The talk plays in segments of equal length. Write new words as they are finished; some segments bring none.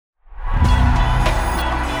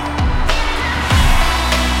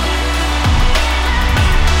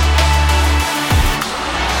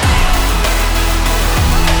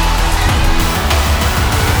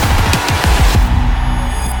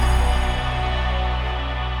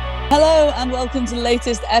Hello and welcome to the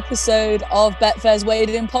latest episode of Betfair's Weighed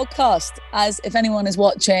In podcast. As if anyone is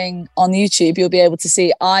watching on YouTube, you'll be able to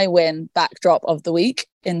see I win backdrop of the week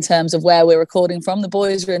in terms of where we're recording from. The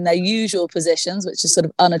boys are in their usual positions, which is sort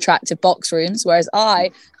of unattractive box rooms, whereas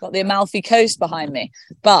I got the Amalfi coast behind me.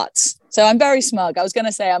 So I'm very smug. I was going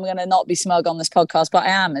to say I'm going to not be smug on this podcast, but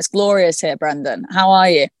I am. It's glorious here, Brendan. How are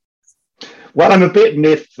you? Well, I'm a bit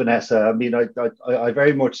miffed, Vanessa. I mean, I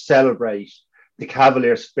very much celebrate the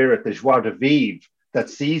cavalier spirit, the joie de vivre that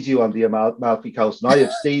sees you on the Amalfi coast. And I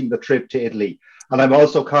have seen the trip to Italy. And I'm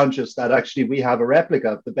also conscious that actually we have a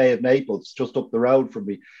replica of the Bay of Naples just up the road from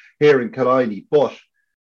me here in Curragh. But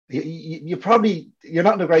you're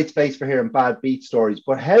not in a great space for hearing bad beat stories.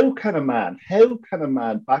 But how can a man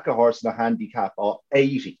back a horse in a handicap of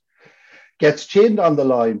 80, gets chinned on the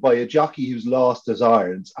line by a jockey who's lost his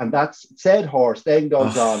irons, and that said horse then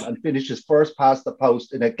goes on and finishes first past the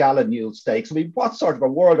post in a Gallinule Stakes? I mean, what sort of a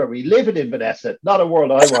world are we living in, Vanessa? Not a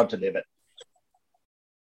world I want to live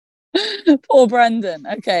in. Poor Brendan.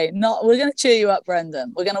 Okay, we're going to cheer you up,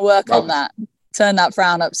 Brendan. We're going to work on that. Turn that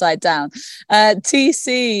frown upside down.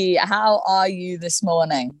 TC, how are you this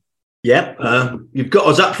morning? Yep, you've got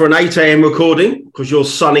us up for an 8 a.m. recording because you're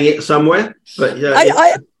sunning it somewhere. But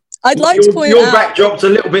I'd like to point out... Your backdrop's a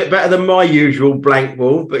little bit better than my usual blank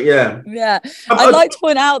wall, but yeah. Yeah, I'd like to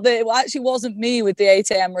point out that it actually wasn't me with the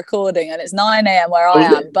 8 a.m. recording, and it's 9 a.m. where I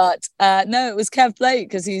am. But no, it was Kev Blake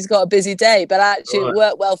because he's got a busy day. But actually it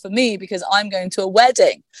worked well for me because I'm going to a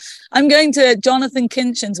wedding. I'm going to Jonathan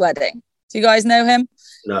Kinchin's wedding. Do you guys know him?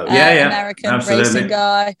 No. American Absolutely. Racing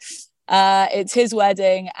guy. It's his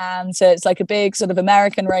wedding, and so it's like a big sort of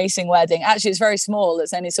American racing wedding. Actually, it's very small.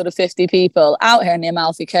 It's only sort of 50 people out here in the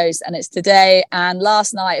Amalfi coast, and it's today and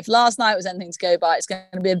last night. If last night was anything to go by, it's going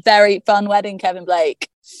to be a very fun wedding, Kevin Blake.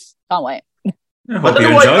 Can't wait. I don't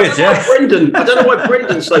know why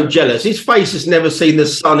Brendan's so jealous. His face has never seen the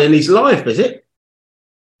sun in his life, is it?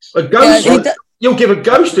 A ghost? You'll give a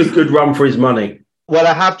ghost a good run for his money. Well,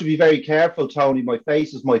 I have to be very careful, Tony. My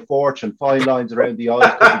face is my fortune. Fine lines around the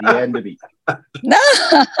eyes to the end of me. No,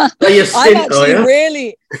 I'm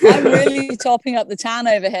really topping up the tan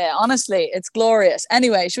over here. Honestly, it's glorious.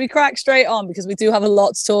 Anyway, should we crack straight on because we do have a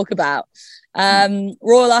lot to talk about.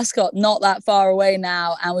 Royal Ascot not that far away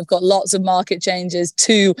now, and we've got lots of market changes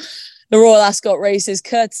to the Royal Ascot races,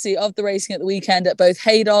 courtesy of the racing at the weekend at both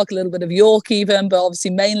Haydock, a little bit of York even, but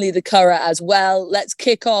obviously mainly the Curragh as well. Let's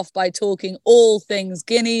kick off by talking all things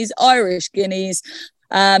Guineas, Irish Guineas.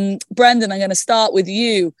 Brendan, I'm going to start with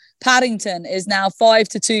you. Paddington is now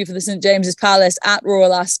 5-2 for the St James's Palace at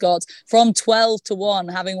Royal Ascot from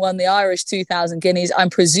 12-1, having won the Irish 2000 Guineas. I'm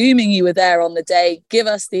presuming you were there on the day. Give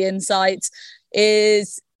us the insights.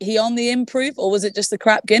 Is he on the improve or was it just the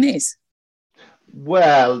crap Guineas?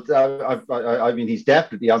 Well, I mean, he's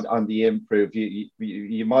definitely on the improve.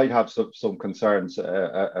 You might have some concerns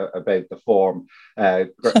about the form,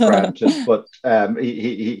 granted, but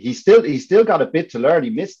he's still got a bit to learn. He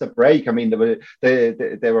missed the break. I mean,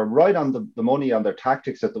 they were right on the money on their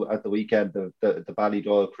tactics at the weekend. The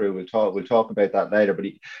Ballydoyle crew. We'll talk about that later. But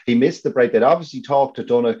he missed the break. They'd obviously talked to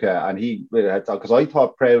Donegal, and because I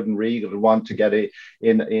thought Proud and Regal would want to get it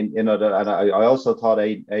in and I also thought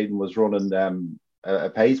Aidan was running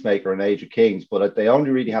a pacemaker in Age of Kings, but they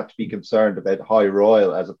only really had to be concerned about High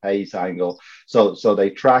Royal as a pace angle. So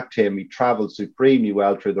they tracked him. He travelled supremely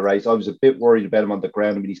well through the race. I was a bit worried about him on the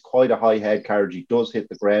ground. I mean, he's quite a high head carriage. He does hit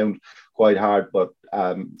the ground quite hard, but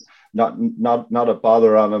not a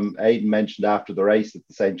bother on him. Aidan mentioned after the race that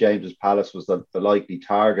the St James's Palace was the likely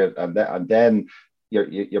target, and then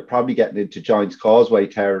you're probably getting into Giant's Causeway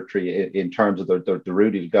territory in terms of the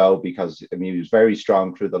route to go, because I mean he was very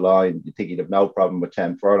strong through the line. You think he'd have no problem with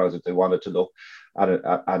 10 furlongs if they wanted to look at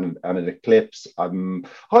an eclipse.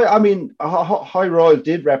 High Royal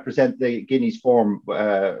did represent the Guineas form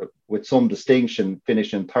with some distinction,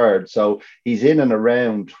 finishing third. So he's in and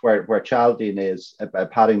around where Chaldean is,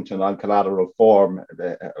 Paddington on collateral form.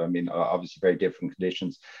 I mean, obviously very different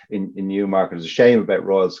conditions in Newmarket. It's a shame about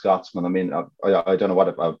Royal Scotsman. I mean, I don't know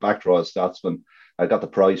what I've backed Royal Scotsman. I got the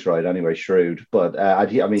price right anyway, shrewd. But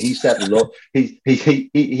he set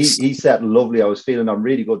he set lovely. I was feeling on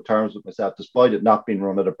really good terms with myself, despite it not being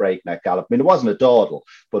run at a breakneck gallop. I mean, it wasn't a dawdle,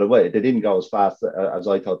 but they didn't go as fast as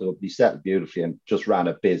I thought they would. He settled beautifully and just ran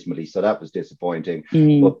abysmally, so that was disappointing.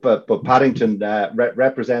 But Paddington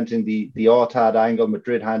representing the Autad angle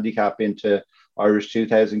Madrid handicap into Irish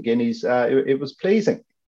 2000 Guineas, it was pleasing.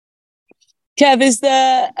 Kev, is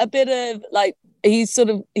there a bit of he's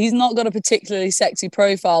not got a particularly sexy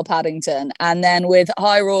profile, Paddington. And then with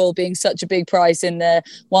High Royal being such a big price in the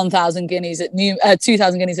 1,000 guineas at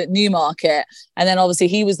 2,000 guineas at Newmarket, and then obviously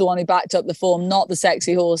he was the one who backed up the form, not the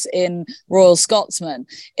sexy horse in Royal Scotsman.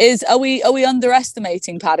 Are we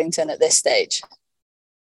underestimating Paddington at this stage?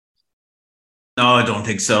 No, I don't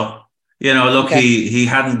think so. You know, look, okay. he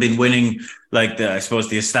hadn't been winning like the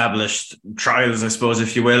established trials, I suppose,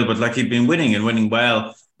 if you will, but like he'd been winning and winning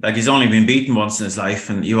well. Like he's only been beaten once in his life,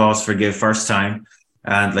 and you always forgive first time.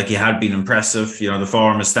 And like he had been impressive. You know, the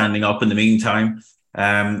form is standing up in the meantime.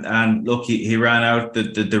 And look, he ran out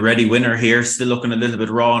the ready winner here, still looking a little bit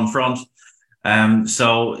raw in front.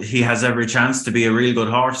 So he has every chance to be a real good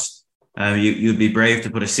horse. You'd be brave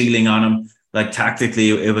to put a ceiling on him. Like tactically,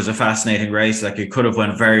 it was a fascinating race. Like it could have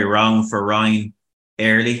went very wrong for Ryan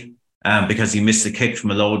early, because he missed a kick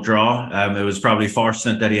from a low draw. It was probably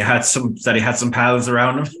fortunate that he had some pals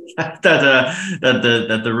around him that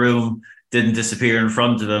the room didn't disappear in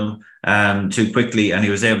front of him too quickly, and he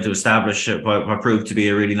was able to establish what proved to be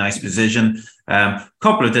a really nice position.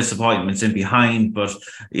 Couple of disappointments in behind, but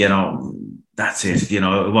you know, that's it. You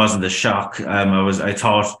know, it wasn't a shock. I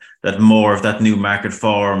thought that more of that Newmarket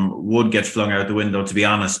form would get flung out the window, to be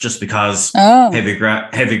honest, just because heavy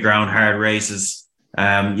ground, hard races.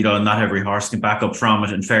 You know, not every horse can back up from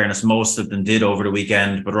it. In fairness, most of them did over the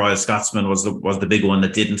weekend, but Royal Scotsman was the big one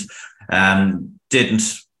that didn't.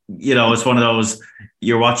 You know, it's one of those,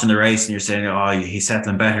 you're watching the race and you're saying, oh, he's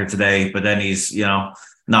settling better today, but then he's, you know,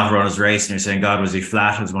 not run his race, and you're saying, God, was he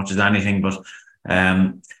flat as much as anything? But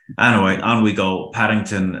anyway, on we go.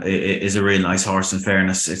 Paddington is a really nice horse, in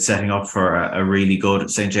fairness. It's setting up for a really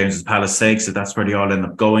good St. James's Palace Stakes, so that's where they all end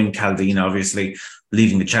up going. Caldine obviously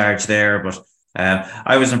leading the charge there, but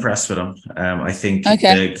I was impressed with him. I think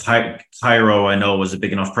the Cairo, I know, was a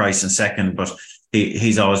big enough price in second, but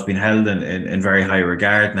he's always been held in very high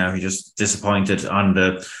regard now. He just disappointed on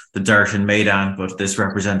the dirt in Maidan, but this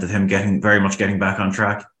represented him getting back on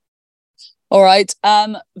track. All right.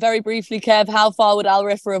 Very briefly, Kev, how far would Al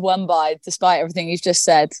Riffer have won by, despite everything you've just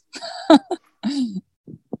said?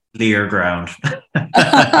 Clear ground.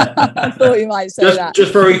 I thought you might say that.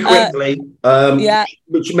 Just very quickly,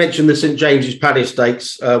 which you mentioned the St. James's Palace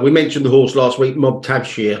Stakes. We mentioned the horse last week, Mob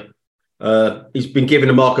Tabshir. He's been given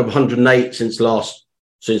a mark of 108 since last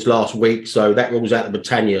week, so that rules out the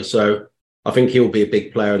Britannia. So I think he'll be a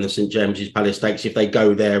big player in the St. James's Palace Stakes if they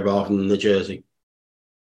go there rather than the Jersey.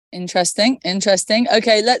 Interesting.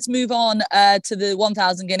 Okay, let's move on to the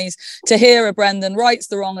 1,000 guineas. Tahira Brendan rights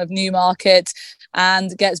the wrong of Newmarket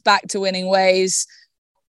and gets back to winning ways.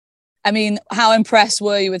 I mean, how impressed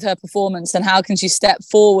were you with her performance, and how can she step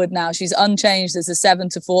forward now? She's unchanged as a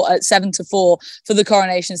 7-4 for the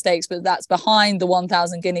Coronation Stakes, but that's behind the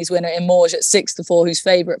 1,000 guineas winner in Morge at 6-4, who's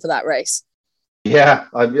favourite for that race. Yeah,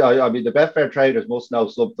 I mean, the Betfair traders must know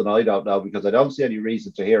something I don't know, because I don't see any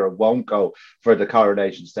reason Tahira won't go for the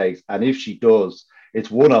Coronation Stakes. And if she does, it's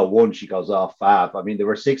 101. She goes off fab. I mean, there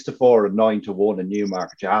were 6-4 and 9-1 in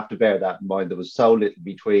Newmarket. You have to bear that in mind. There was so little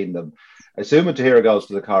between them. Assuming Tahira goes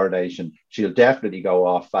to the Coronation, she'll definitely go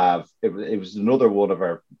off fab. It was another one of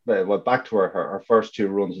her, back to her first two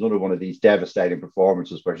runs, another one of these devastating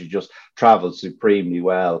performances where she just travels supremely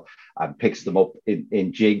well and picks them up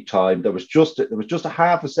in jig time. There was just a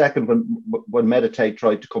half a second when Meditate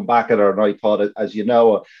tried to come back at her, and I thought, as you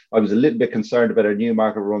know, I was a little bit concerned about her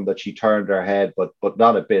Newmarket run, that she turned her head, but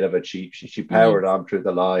not a bit of it. She powered on through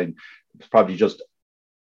the line. It's probably just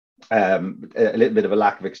a little bit of a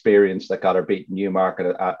lack of experience that got her beaten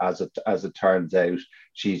Newmarket. As it turns out,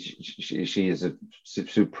 she is a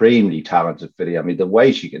supremely talented filly. I mean, the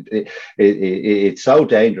way she can, it's so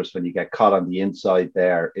dangerous when you get caught on the inside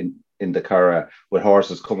there in the Curragh with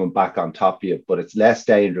horses coming back on top of you, but it's less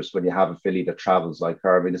dangerous when you have a filly that travels like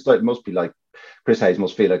her. I mean, it must be like Chris Hayes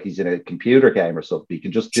must feel like he's in a computer game or something. He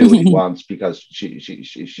can just do what he wants, because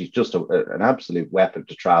she's just an absolute weapon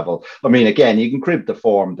to travel. I mean, again, you can crib the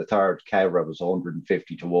form. The third Curragh was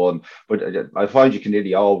 150-1, but I find you can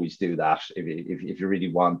nearly always do that if you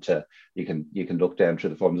really want to. You can look down through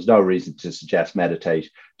the form. There's no reason to suggest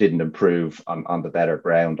Meditate didn't improve on the better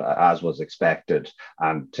ground, as was expected,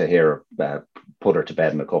 and Tahira put her to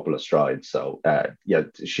bed in a couple of strides. So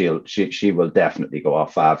she will definitely go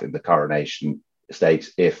off fab in the Coronation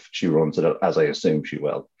Stakes if she runs it, as I assume she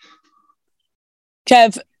will.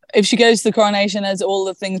 Kev, if she goes to the Coronation, as all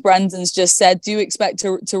the things Brendan's just said, do you expect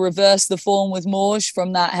to reverse the form with Morge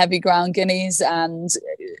from that heavy ground Guineas and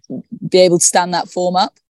be able to stand that form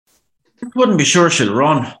up? I wouldn't be sure she'll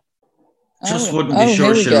run. Wouldn't be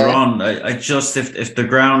sure she'll run. I just, if the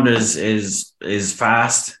ground is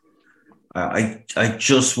fast, I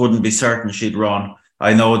just wouldn't be certain she'd run.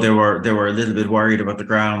 I know they were a little bit worried about the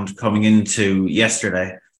ground coming into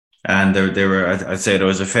yesterday, and there were, I'd say there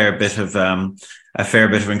was a fair bit of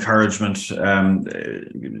encouragement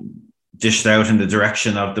dished out in the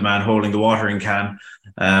direction of the man holding the watering can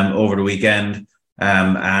over the weekend,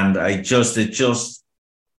 and it just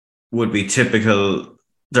would be typical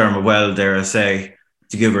Dermot Weld, dare I say,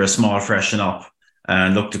 to give her a small freshen up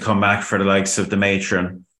and look to come back for the likes of the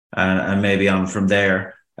matron and maybe on from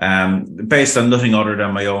there. Based on nothing other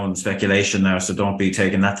than my own speculation now, so don't be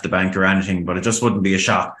taking that to the bank or anything, but it just wouldn't be a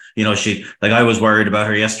shock. You know, I was worried about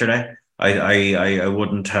her yesterday. I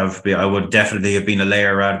would definitely have been a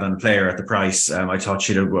layer rather than a player at the price. I thought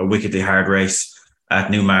she'd have a wickedly hard race at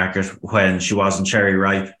Newmarket when she wasn't cherry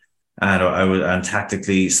ripe, and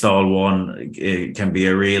tactically stall one, it can be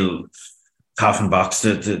a real coffin box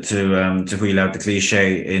to wheel out the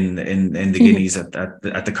cliche in the Guineas at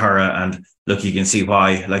the Curragh. And look, you can see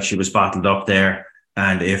why. Like, she was bottled up there,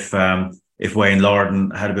 and if Wayne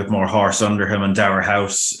Lorden had a bit more horse under him and Dower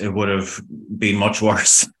House, it would have been much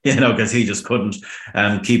worse, you know, because he just couldn't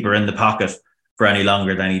keep her in the pocket for any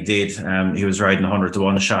longer than he did. He was riding 100 to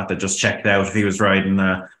 1 shot that just checked out. If he was riding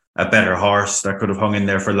a better horse that could have hung in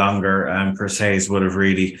there for longer, Chris Hayes would have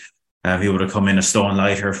really, he would have come in a stone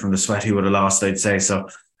lighter from the sweat he would have lost, I'd say. So,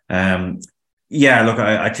 yeah, look,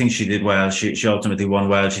 I think she did well. She ultimately won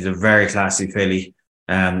well. She's a very classy filly.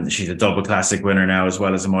 She's a double classic winner now, as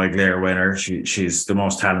well as a Moyglare winner. She's the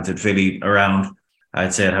most talented filly around.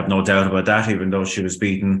 I'd say I'd have no doubt about that, even though she was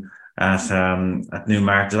beaten at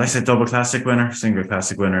Newmarket. Did I say double classic winner? Single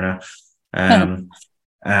classic winner now.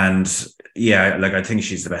 And yeah, like, I think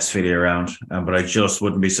she's the best filly around. But I just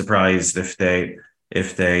wouldn't be surprised if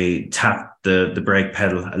they tap the brake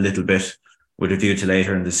pedal a little bit with a view to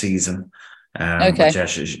later in the season. Okay. But yeah,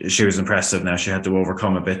 she was impressive. Now she had to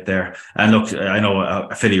overcome a bit there. And look, I know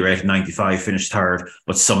a filly rated 95 finished third,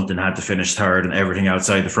 but something had to finish third, and everything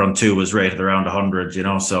outside the front two was rated around 100. You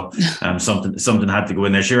know, so something had to go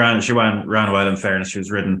in there. She ran well. In fairness, she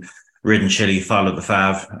was ridden chilly, followed the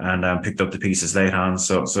fav, and picked up the pieces late on.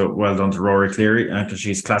 So well done to Rory Cleary, because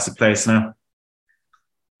she's classic place now.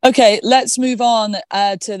 Okay, let's move on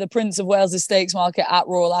to the Prince of Wales' Stakes market at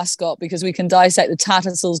Royal Ascot, because we can dissect the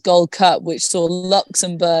Tattersalls Gold Cup, which saw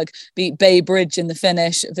Luxembourg beat Bay Bridge in the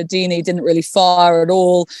finish. Verdini didn't really fire at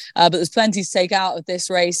all, but there's plenty to take out of this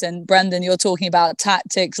race. And Brendan, you're talking about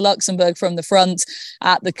tactics. Luxembourg from the front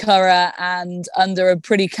at the Curragh, and under a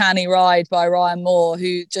pretty canny ride by Ryan Moore,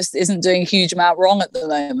 who just isn't doing a huge amount wrong at the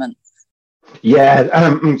moment.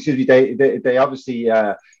 Yeah, excuse me. They obviously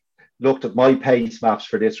looked at my pace maps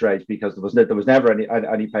for this race, because there was never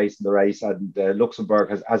any pace in the race, and Luxembourg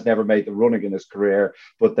has never made the running in his career,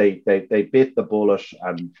 but they bit the bullet.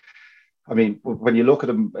 And I mean, when you look at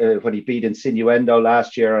him, when he beat Insinuendo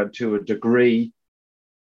last year, and to a degree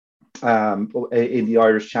in the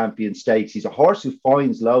Irish Champion Stakes, he's a horse who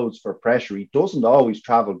finds loads for pressure. He doesn't always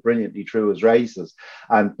travel brilliantly through his races,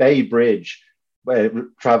 and Bay Bridge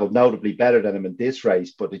travelled notably better than him in this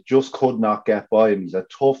race, but it just could not get by him. He's a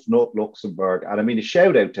tough nut, Luxembourg. And I mean, a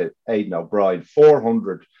shout out to Aidan O'Brien,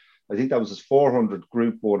 400. I think that was his 400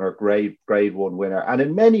 Group 1 or Grade 1 winner. And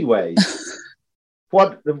in many ways,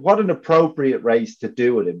 what an appropriate race to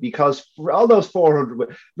do with him, because for all those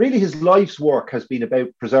 400, really his life's work has been about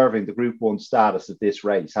preserving the Group 1 status of this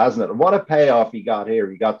race, hasn't it? And what a payoff he got here.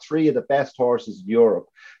 He got 3 of the best horses in Europe,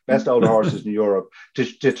 best older horses in Europe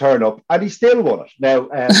to turn up, and he still won it. Now,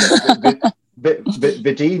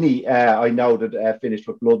 Verdini, I know that finished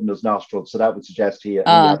with blood in his nostrils, so that would suggest he had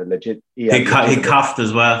a legit. He coughed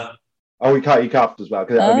as well. Oh, he coughed as well.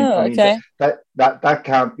 I mean, okay. That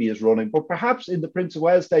can't be his running. But perhaps in the Prince of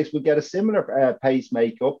Wales Stakes, we'll get a similar pace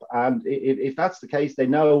makeup. And if that's the case, they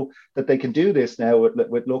know that they can do this now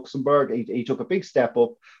with Luxembourg. He took a big step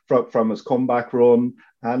up from his comeback run.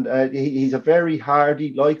 And he's a very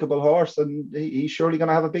hardy, likeable horse. And he's surely going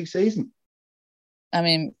to have a big season. I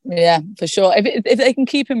mean, yeah, for sure. If they can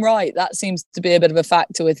keep him right, that seems to be a bit of a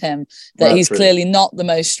factor with him, that he's clearly not the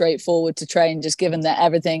most straightforward to train, just given that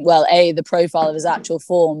everything, well, the profile of his actual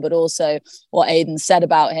form, but also what Aidan said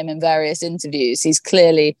about him in various interviews. He's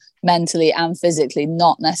clearly mentally and physically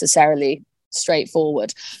not necessarily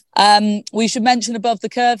straightforward. We should mention Above the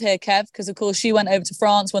Curve here, Kev, because of course she went over to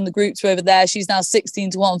France when the groups were over there. She's now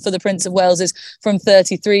 16-1 for the Prince of Wales's from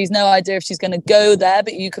 33s. No idea if she's going to go there,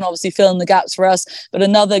 but you can obviously fill in the gaps for us. But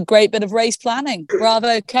another great bit of race planning.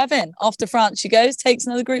 Bravo, Kevin. Off to France she goes, takes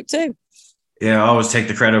another Group 2. Yeah, I always take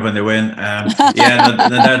the credit when they win. That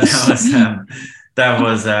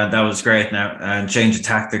was great. Now, and change of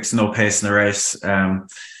tactics, no pace in the race.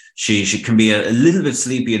 she can be a little bit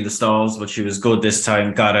sleepy in the stalls, but she was good this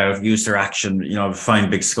time, got out, used her action,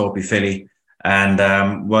 fine big scopy filly,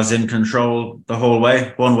 and was in control the whole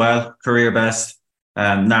way, won well, career best.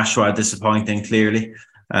 Nashwa disappointing clearly,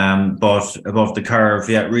 but above the curve,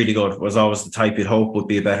 yeah, really good. Was always the type you'd hope would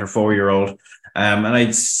be a better 4-year-old. And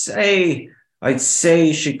I'd say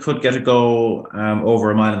she could get a go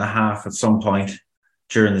over 1.5 miles at some point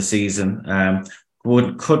during the season.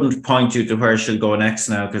 Couldn't point you to where she'll go next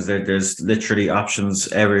now, because there's literally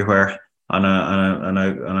options everywhere on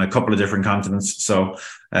a couple of different continents. So,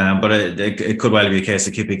 but it could well be a case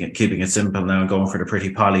of keeping it simple now and going for the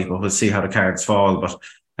pretty Polly. But we'll see how the cards fall. But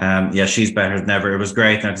yeah, she's better than ever. It was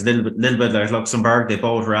great. Now it's a little bit like Luxembourg. They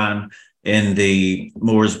both ran in the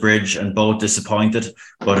Moors Bridge and both disappointed,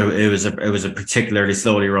 but it was a particularly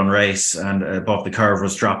slowly run race, and above the curve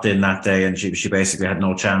was dropped in that day, and she basically had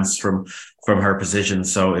no chance from her position.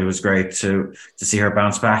 So it was great to see her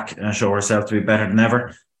bounce back and show herself to be better than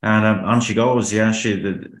ever. And on she goes. Yeah,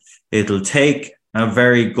 it'll take a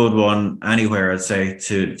very good one anywhere, I'd say,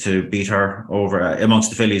 to beat her over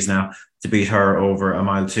amongst the fillies now, to beat her over 1.2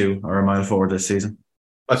 miles or 1.4 miles this season.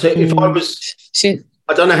 I say if I was,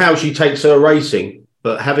 I don't know how she takes her racing,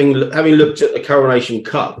 but having looked at the Coronation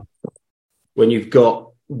Cup, when you've got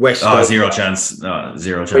West, zero chance. I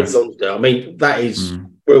mean, that is.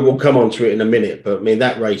 We'll come on to it in a minute, but I mean,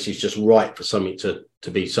 that race is just right for something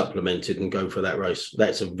to be supplemented and go for that race.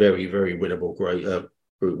 That's a very, very winnable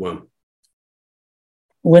Group 1.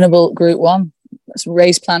 Winnable Group 1. That's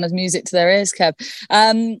race planners' music to their ears, Kev.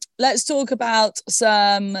 Let's talk about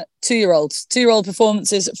some 2-year-olds. 2-year-old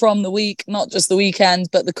performances from the week, not just the weekend,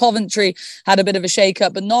 but the Coventry had a bit of a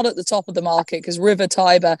shake-up, but not at the top of the market, because River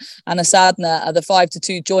Tiber and Asadna are the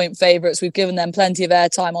 5-2 joint favourites. We've given them plenty of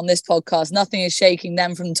airtime on this podcast. Nothing is shaking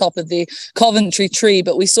them from the top of the Coventry tree,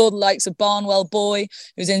 but we saw the likes of Barnwell Boy,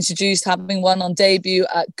 who's introduced, having won on debut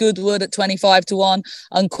at Goodwood at 25-1.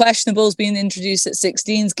 Unquestionables being introduced at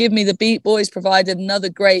 16s. Give Me the Beat Boys provided another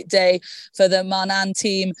great day for the Manan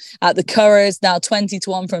team at the Curragh, now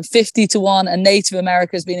 20-1 from 50-1, and Native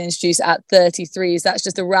America has been introduced at 33s. That's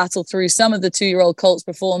just to rattle through some of the 2-year-old colts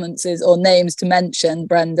performances or names to mention.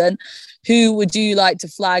 Brendan, who would you like to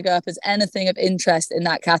flag up as anything of interest in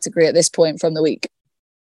that category at this point from the week?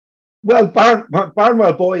 Well,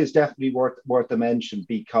 Barnwell Boy is definitely worth a mention,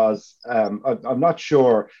 because I'm not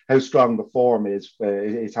sure how strong the form is.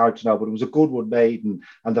 It's hard to know, but it was a Goodwood maiden,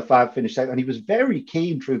 and the Fab finished out, and he was very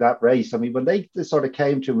keen through that race. I mean, when they sort of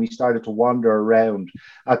came to him, he started to wander around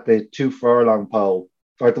at the 2 furlong pole,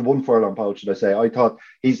 or the 1 furlong pole, should I say. I thought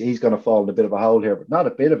he's going to fall in a bit of a hole here, but not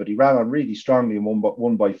a bit of it. He ran on really strongly and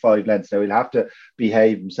won by 5 lengths. Now, he'll have to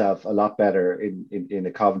behave himself a lot better in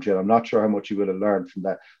the Coventry, and I'm not sure how much he will have learned from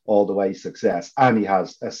that all the way success. And he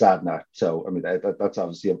has a Sadna, so I mean that's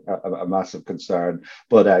obviously a massive concern.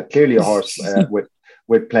 But clearly a horse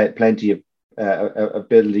with plenty of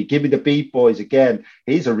ability. Give Me the Beat Boys again.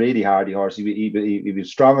 He's a really hardy horse. He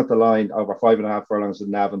was strong at the line over 5.5 furlongs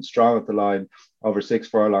in Navan, strong at the line over 6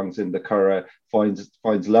 furlongs in the Curragh,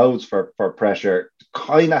 finds loads for pressure.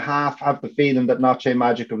 Kind of half have the feeling that Noche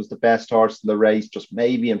Magica was the best horse in the race, just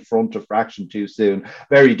maybe in front of fraction too soon.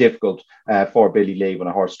 Very difficult for Billy Lee when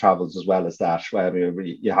a horse travels as well as that. I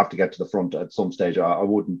mean, you have to get to the front at some stage. I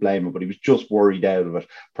wouldn't blame him, but he was just worried out of it.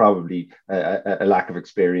 Probably a lack of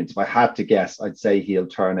experience. If I had to guess, I'd say he'll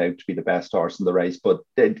turn out to be the best horse in the race. But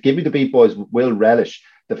Give Me the Beat Boys will relish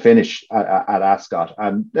the finish at Ascot,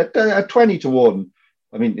 and at 20-1.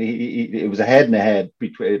 I mean, it was a head and a head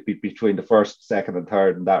between the first, second, and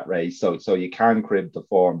third in that race. So you can crib the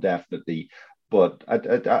form definitely, but at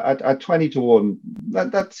 20-1,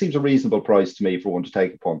 that seems a reasonable price to me for one to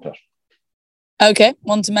take a punt at. Okay,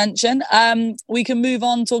 one to mention. We can move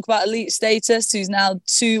on, talk about Elite Status, who's now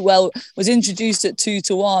was introduced at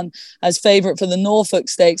 2-1 as favourite for the Norfolk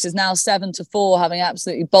Stakes, is now 7-4, having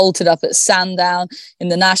absolutely bolted up at Sandown in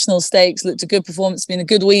the National Stakes. Looked a good performance, been a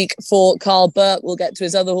good week for Carl Burke. We'll get to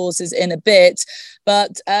his other horses in a bit.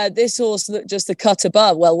 But this horse looked just a cut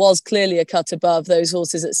above, was clearly a cut above those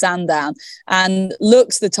horses at Sandown, and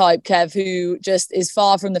looks the type, Kev, who just is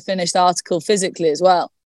far from the finished article physically as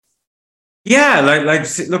well. Yeah, like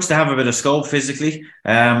looks to have a bit of scope physically.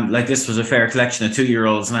 Like this was a fair collection of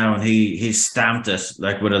 2-year-olds now, and he stamped it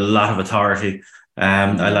like with a lot of authority.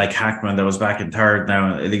 I like Hackman that was back in third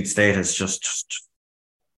now. Elite Status just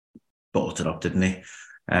bolted up, didn't he?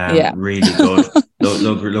 Really good.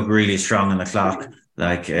 look really strong in the clock.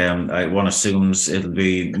 Like one assumes it'll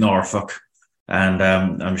be Norfolk. And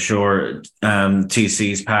I'm sure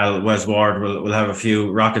TC's pal Wes Ward will have a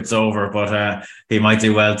few rockets over, but he might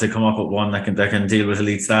do well to come up with one that can deal with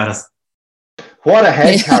Elite Status. What a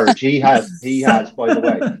head carriage he has, by the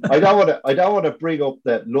way. I don't want to bring up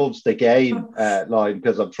the loves the game line,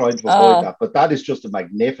 because I'm trying to avoid that, but that is just a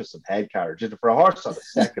magnificent head carriage. For a horse on the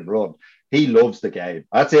second run, he loves the game.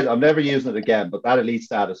 That's it. I'm never using it again, but that elite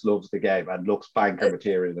status loves the game and looks banker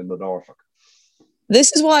material in the Norfolk.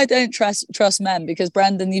 This is why I don't trust men, because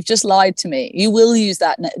Brendan, you've just lied to me. You will use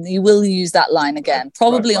that. You will use that line again,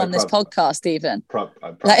 probably on this podcast, even.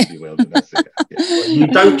 I probably will. You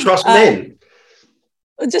don't trust men.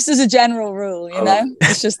 Just as a general rule,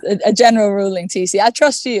 it's just a general ruling. TC, I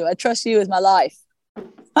trust you. I trust you with my life.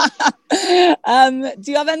 Do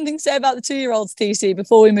you have anything to say about the 2-year-olds, TC,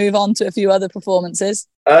 before we move on to a few other performances?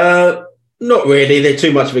 Not really. They're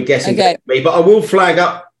too much of a guessing game for me. But I will flag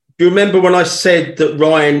up. Do you remember when I said that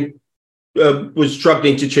Ryan was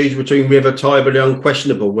struggling to choose between River Tiber and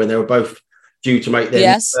Unquestionable when they were both due to make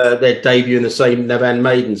their debut in the same Navan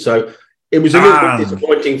Maiden? So it was a little bit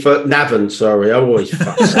disappointing for Navan. Sorry, I always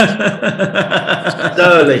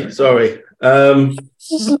early. Sorry,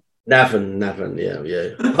 Navan.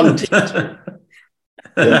 Yeah. Huntington.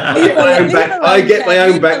 I get my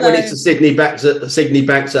own back when it's a Sydney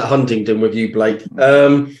Banks at Huntington with you, Blake.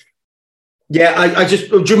 I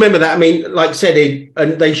just do you remember that? I mean, like I said, he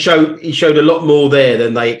showed a lot more there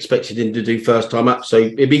than they expected him to do first time up. So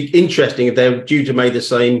it'd be interesting if they're due to make the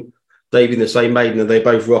same Dave in the same maiden, and they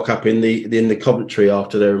both rock up in the Coventry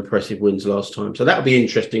after their impressive wins last time. So that would be an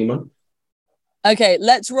interesting one. Okay,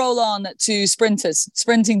 let's roll on to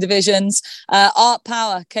sprinting divisions. Art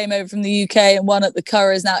Power came over from the UK and won at the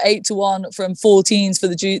Curragh, now 8-1 from 14s for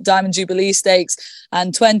the Diamond Jubilee Stakes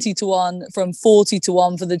and 20-1 from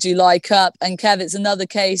 40-1 for the July Cup. And Kev, it's another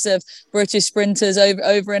case of British sprinters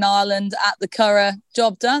over in Ireland at the Curragh.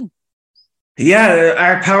 Job done. Yeah,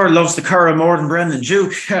 Art Power loves the Curragh more than Brendan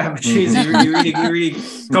Duke. Jeez, he really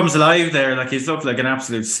comes alive there. Like, he's looked like an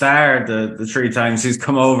absolute star the 3 times he's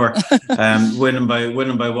come over, winning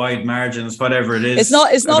by wide margins, whatever it is.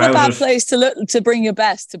 It's not a bad place to look to bring your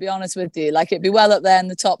best, to be honest with you. Like, it'd be well up there in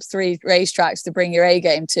the top 3 racetracks to bring your A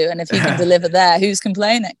game to, and if he can deliver there, who's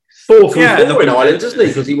complaining? 4 from 4 in Ireland, doesn't he?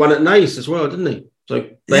 Because he won at Naas as well, didn't he? So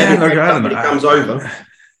he comes over.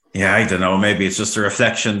 Yeah, I don't know. Maybe it's just a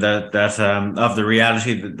reflection that of the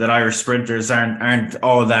reality that Irish sprinters aren't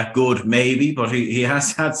all that good. Maybe, but he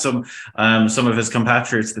has had some of his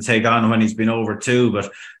compatriots to take on when he's been over too.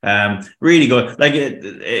 But really good. Like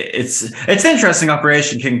it's an interesting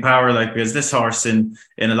operation, King Power. Like, because this horse in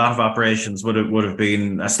a lot of operations would have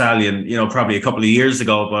been a stallion, probably a couple of years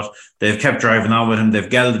ago. But they've kept driving on with him. They've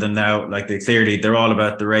gelded him now. Like, they're all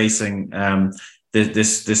about the racing.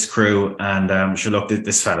 This crew, and sure, look,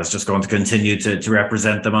 this fella's just going to continue to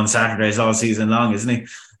represent them on Saturdays all season long, isn't he?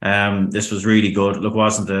 This was really good. Look,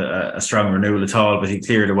 wasn't a strong renewal at all, but he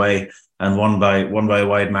cleared away and won by a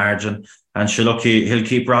wide margin. And sure, look, he'll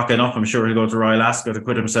keep rocking up. I'm sure he'll go to Royal Ascot to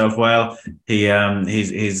quit himself well.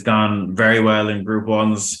 He's gone very well in Group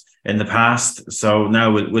 1s in the past. So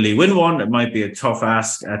now will he win one? It might be a tough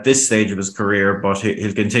ask at this stage of his career, but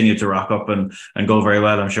he'll continue to rock up and go very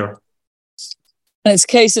well, I'm sure. And it's a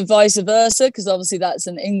case of vice versa, because obviously that's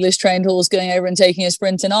an English trained horse going over and taking a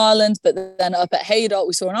sprint in Ireland. But then up at Haydock,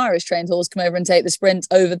 we saw an Irish trained horse come over and take the sprint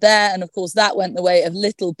over there. And of course, that went the way of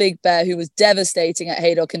Little Big Bear, who was devastating at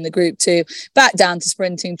Haydock in the Group 2, back down to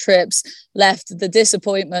sprinting trips, left the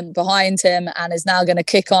disappointment behind him, and is now going to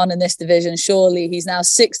kick on in this division. Surely he's now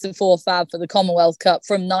 6-4 fab for the Commonwealth Cup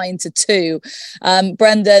from 9-2.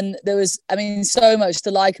 Brendan, there was, so much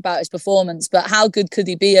to like about his performance, but how good could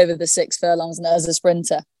he be over the 6 furlongs and as a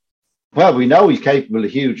sprinter? Well, we know he's capable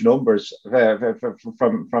of huge numbers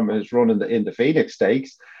from his run in the Phoenix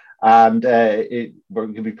Stakes, and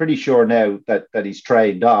we can be pretty sure now that he's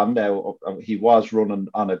trained on. Now, he was running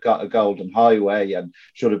on a golden highway and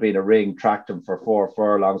should have been a ring, tracked him for 4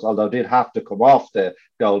 furlongs, although did have to come off the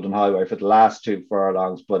golden highway for the last 2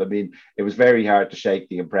 furlongs. But it was very hard to shake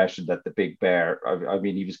the impression that the Big Bear,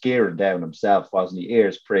 he was gearing down himself, wasn't he?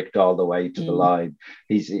 Ears pricked all the way to the line.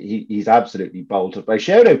 He's absolutely bolted. My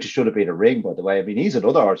shout out to should have been a ring, by the way. He's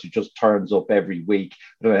another horse who just turns up every week.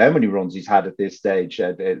 I don't know how many runs he's had at this stage.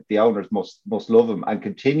 The owners must love him, and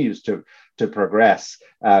continues to progress.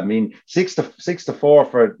 6-4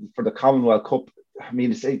 for the Commonwealth Cup.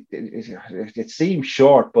 It seems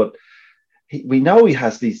short, but we know he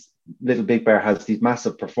has these. Little Big Bear has these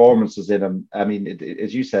massive performances in him.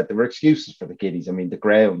 As you said, there were excuses for the Guineas. The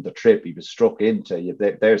ground, the trip he was struck into.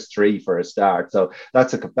 There's 3 for a start, so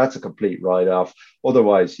that's a complete write-off.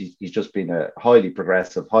 Otherwise, he's just been a highly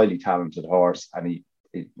progressive, highly talented horse, and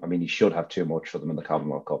he should have too much for them in the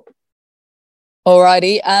Commonwealth Cup.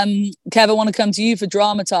 Alrighty. Kev, I want to come to you for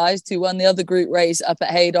Dramatised, who won the other group race up at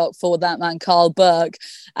Haydock for that man, Carl Burke.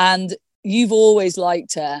 And you've always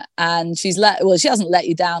liked her, and she hasn't let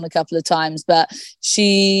you down a couple of times, but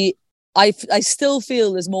I still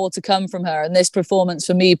feel there's more to come from her. And this performance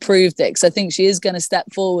for me proved it, because I think she is going to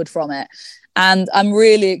step forward from it. And I'm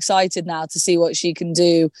really excited now to see what she can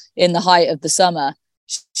do in the height of the summer.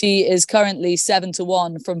 She is currently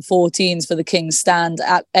 7-1 from 14s for the King's Stand.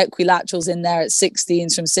 Equilaterals in there at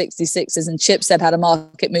 16s from 66s. And Chipstead had a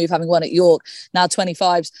market move, having won at York. Now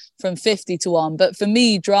 25s from 50-1. But for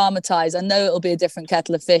me, Dramatised, I know it'll be a different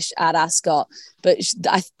kettle of fish at Ascot, but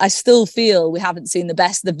I still feel we haven't seen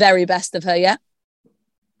the very best of her yet.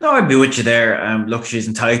 No, I'd be with you there. Look, she's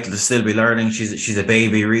entitled to still be learning. She's a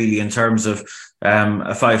baby, really, in terms of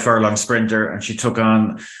a 5 furlong sprinter, and she took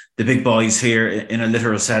on the big boys here in a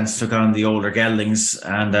literal sense, took on the older geldings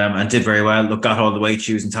and did very well. Look, got all the weight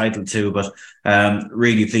she was entitled to, but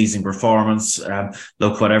really pleasing performance.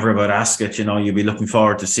 Look, whatever about Ascot, you'll be looking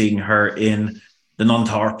forward to seeing her in the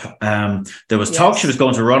Nunthorpe. There was talk she was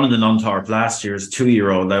going to run in the Nunthorpe last year as a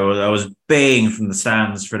 2-year-old. I was baying from the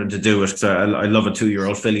stands for them to do it, because I love a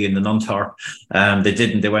 2-year-old filly in the Nunthorpe. They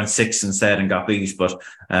didn't. They went 6 instead and got beat. But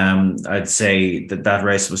I'd say that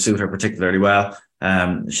race will suit her particularly well.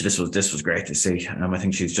 This was great to see. I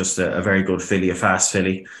think she's just a very good filly, a fast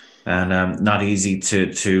filly, and not easy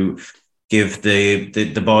to give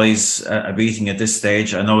the boys a beating at this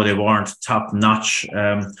stage. I know they weren't top notch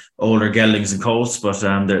older geldings and colts, but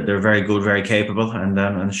they're very good, very capable,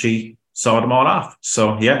 and she saw them all off.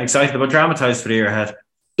 So yeah, excited about Dramatised for the year ahead.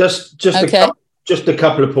 Just a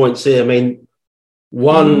couple of points here. I mean,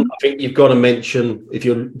 one, I think you've got to mention, if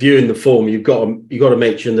you're viewing the form, you've got to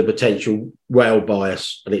mention the potential rail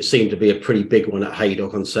bias, and it seemed to be a pretty big one at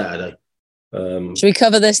Haydock on Saturday. Should we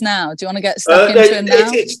cover this now? Do you want to get stuck into it now?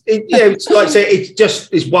 It's like I say,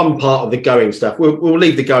 it's one part of the going stuff. We'll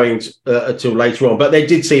leave the goings until later on, but they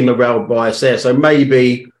did seem a rail bias there. So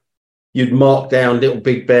maybe you'd mark down Little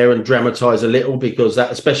Big Bear and Dramatise a little, because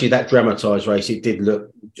especially that Dramatise race, it did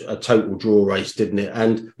look a total draw race, didn't it?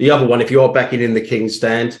 And the other one, if you are backing in the King's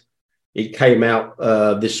Stand, it came out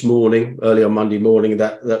this morning, early on Monday morning,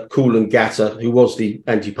 that Coolangatta, who was the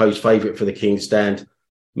anti-post favourite for the King's Stand,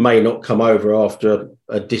 may not come over after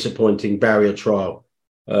a disappointing barrier trial.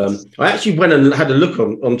 I actually went and had a look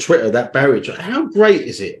on Twitter, that barrier trial. How great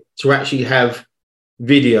is it to actually have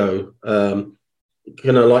video,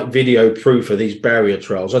 video proof of these barrier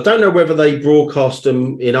trials? I don't know whether they broadcast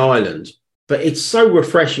them in Ireland, but it's so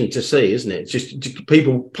refreshing to see, isn't it? Just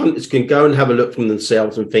punters can go and have a look from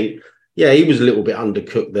themselves and think, yeah, he was a little bit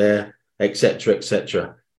undercooked there, etc.,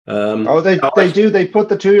 etc. They do. They put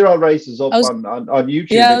the 2-year-old races up on YouTube.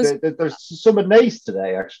 Yeah, there's some at Naas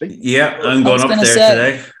today, actually. Yeah, I'm going up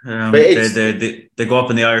there today. They go up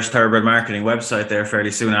on the Irish Thoroughbred Marketing website there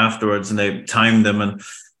fairly soon afterwards, and they time them and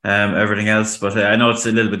everything else. But I know it's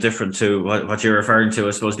a little bit different to what you're referring to.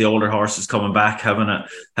 I suppose the older horses coming back, having a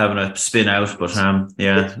spin out. But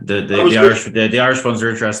the Irish ones are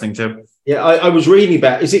interesting too. Yeah, I was reading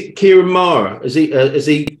about. Is it Kieran Mara? Is he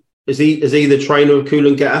the trainer of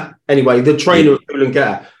Coolangatta? Anyway, the trainer of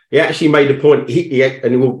Coolangatta, he actually made a point.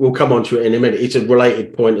 And we'll come on to it in a minute. It's a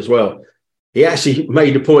related point as well. He actually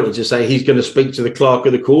made a point of just saying he's going to speak to the clerk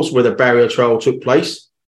of the course where the barrier trial took place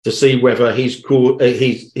to see whether his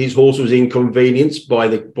horse was inconvenienced by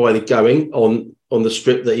the going on the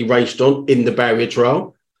strip that he raced on in the barrier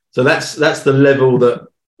trial. So that's the level that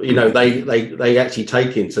they actually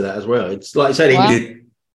take into that as well. It's like I said. Wow.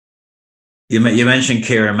 You mentioned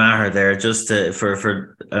Kieran Maher there, just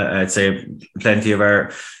for I'd say plenty of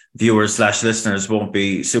our viewers / listeners won't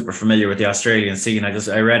be super familiar with the Australian scene.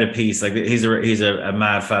 I read a piece, like he's a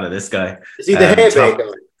mad fella, this guy. Is he the hairband guy?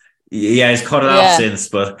 Yeah, he's cut it off since,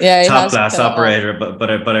 but top class operator.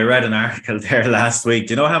 But I read an article there last week.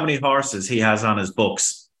 Do you know how many horses he has on his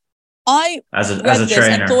books? As a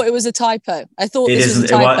trainer, I thought it was a typo.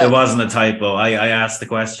 It wasn't a typo. I asked the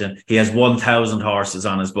question. He has 1,000 horses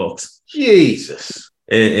on his books. Jesus,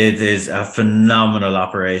 it is a phenomenal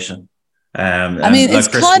operation. It's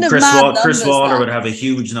kind of mad. Chris Waller would have a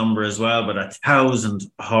huge number as well, but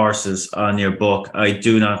 1,000 horses on your book. I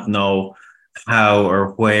do not know how or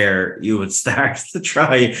where you would start to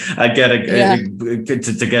try and get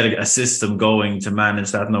a system going to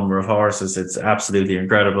manage that number of horses. It's absolutely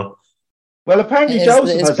incredible. Well, apparently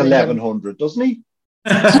Joseph has 1,100, doesn't he?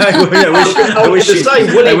 I wish to say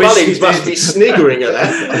Willie Mullins must be sniggering at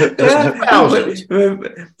that.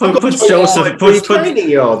 Put training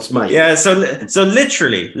yards, mate. Yeah, so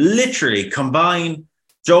literally combine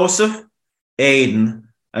Joseph, Aidan,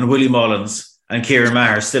 and Willie Mullins, and Kieran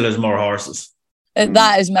Maher still has more horses.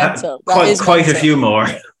 That is mental. Quite a few more.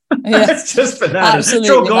 Yeah. It's just bananas.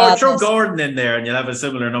 Throw Gordon in there and you'll have a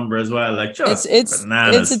similar number as well. Like just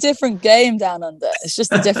bananas. It's a different game down under. It's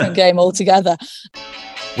just a different game altogether.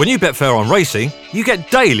 When you bet fair on racing, you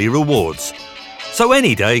get daily rewards. So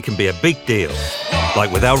any day can be a big deal.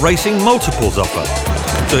 Like with our racing multiples offer.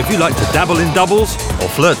 So if you like to dabble in doubles or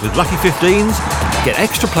flirt with lucky 15s, get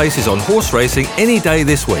extra places on horse racing any day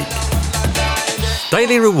this week.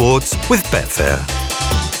 Daily rewards with Betfair.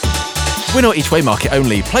 Winner each way market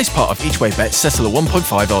only. Place part of each way bets settle at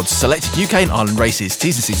 1.5 odds. Selected UK and Ireland races.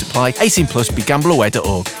 T's and C's apply. 18 plus.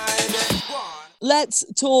 BeGambleAware.org. Let's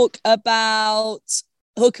talk about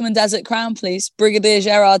Hookham and Desert Crown, please. Brigadier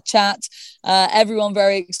Gerard chat. Everyone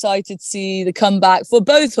very excited to see the comeback for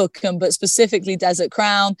both Hookham, but specifically Desert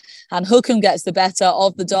Crown. And Hookham gets the better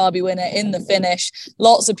of the Derby winner in the finish.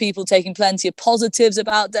 Lots of people taking plenty of positives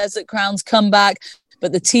about Desert Crown's comeback,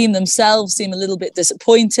 but the team themselves seem a little bit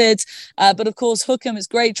disappointed. But of course, Hookham is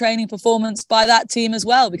great training performance by that team as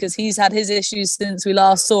well, because he's had his issues since we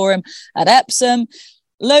last saw him at Epsom.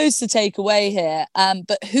 Loads to take away here.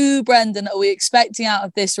 But who, Brendan, are we expecting out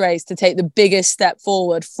of this race to take the biggest step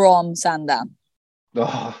forward from Sandown?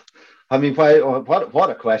 Oh, I mean, what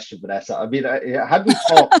a question, Vanessa. I mean, had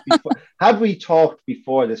we talked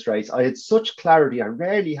before this race, I had such clarity. I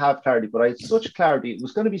rarely have clarity, but I had such clarity. It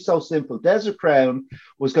was going to be so simple. Desert Crown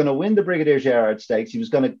was going to win the Brigadier Gerard Stakes. He was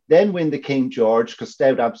going to then win the King George, because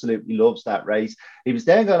Stout absolutely loves that race. He was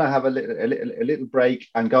then going to have a little break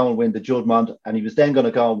and go and win the Juddmonte, and he was then going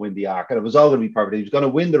to go and win the Arc. And it was all going to be perfect. He was going to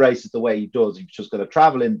win the races the way he does. He was just going to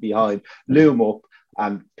travel in behind, loom up,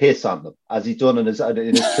 and piss on them, as he's done in his 3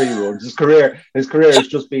 runs. His career has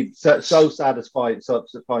just been so satisfying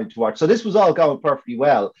to watch. So this was all going perfectly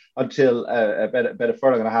well until about a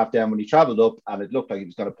furlong and a half down, when he travelled up and it looked like he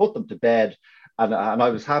was going to put them to bed. And I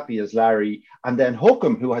was happy as Larry. And then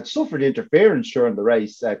Hookham, who had suffered interference during the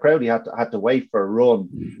race, Crowley had to wait for a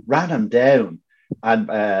run, ran him down. And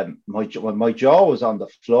my jaw was on the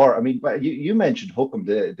floor. I mean, you mentioned Hookham,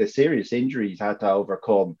 the serious injuries he had to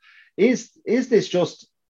overcome. Is this just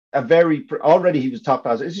already he was top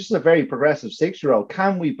class? It's just a very progressive 6-year-old.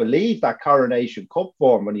 Can we believe that Coronation Cup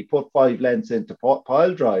form when he put 5 lengths into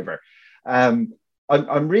Pile Driver?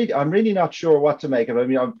 I'm really not sure what to make of it. I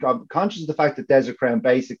mean, I'm conscious of the fact that Desert Crown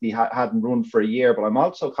basically hadn't run for a year, but I'm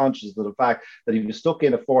also conscious of the fact that he was stuck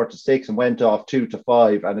in a 4 to 6 and went off 2 to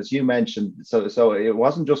 5. And as you mentioned, so it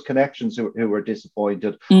wasn't just Connections who were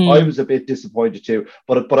disappointed. I was a bit disappointed too,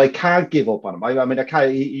 but I can't give up on him. I mean, I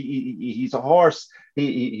can't. He's a horse.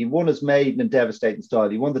 He won his maiden in devastating style.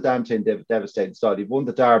 He won the Dante in devastating style. He won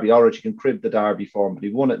the Derby. Already you can crib the Derby for him, but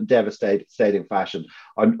he won it in devastating fashion.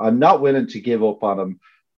 I'm not willing to give up on him,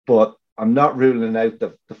 but I'm not ruling out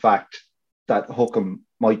the fact that Hookham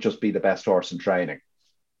might just be the best horse in training.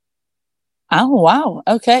 Oh, wow.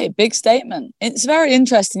 Okay, big statement. It's very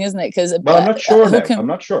interesting, isn't it? Because I'm not sure. I'm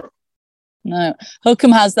not sure. No,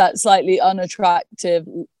 Hookham has that slightly unattractive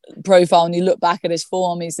profile. When you look back at his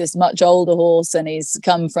form, he's this much older horse, and he's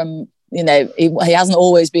come from, he hasn't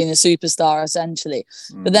always been a superstar, essentially.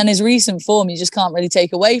 But then his recent form, you just can't really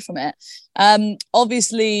take away from it.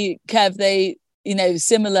 Obviously, Kev, they,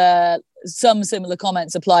 some similar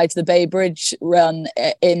comments apply to the Bay Bridge run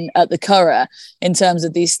at the Curragh, in terms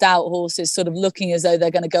of these stout horses sort of looking as though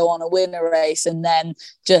they're going to go on a winner race and then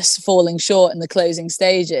just falling short in the closing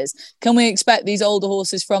stages. Can we expect these older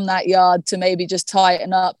horses from that yard to maybe just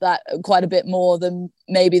tighten up that quite a bit more than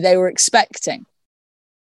maybe they were expecting?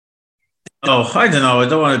 Oh, I don't know. I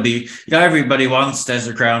don't want to be, everybody wants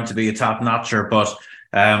Desert Crown to be a top notcher, but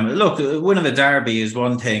look, winning the Derby is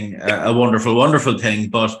one thing, a wonderful, wonderful thing,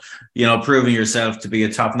 but, proving yourself to be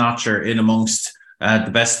a top notcher in amongst the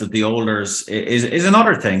best of the olders is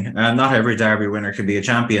another thing. Not every Derby winner can be a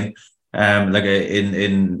champion,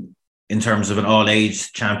 in terms of an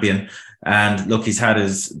all-age champion. And look, he's had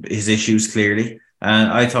his issues clearly.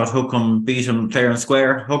 And I thought Hookham beat him fair and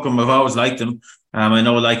square. Hookham, I've always liked him. I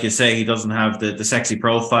know, like you say, he doesn't have the sexy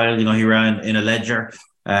profile. He ran in a Ledger.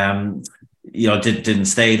 Didn't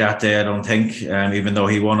stay that day, I don't think, even though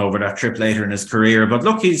he won over that trip later in his career. But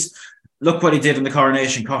look what he did in the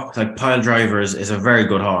Coronation Cup. Like, Pile Driver is a very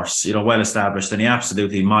good horse, well established, and he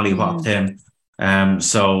absolutely mollywopped him.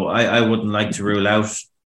 So I wouldn't like to rule out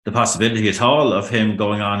the possibility at all of him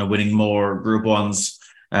going on and winning more Group 1s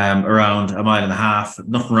around a mile and a half.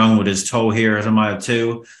 Nothing wrong with his toe here at a mile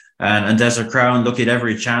 2. And Desert Crown, look, at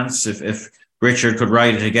every chance. If Richard could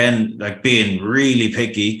ride it again, like, being really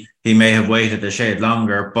picky, he may have waited a shade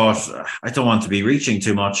longer, but I don't want to be reaching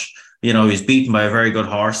too much. He's beaten by a very good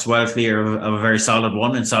horse, well clear of a very solid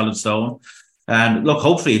one in Solid Stone. And look,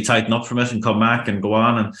 hopefully you tighten up from it and come back and go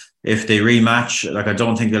on. And if they rematch, like, I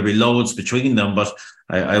don't think there'll be loads between them, but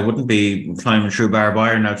I wouldn't be climbing through barbed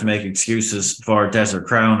wire now to make excuses for Desert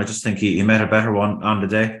Crown. I just think he met a better one on the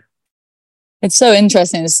day. It's so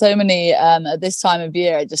interesting. There's so many at this time of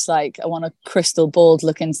year. I want a crystal ball to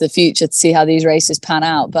look into the future to see how these races pan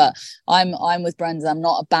out. But I'm with Brendan. I'm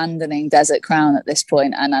not abandoning Desert Crown at this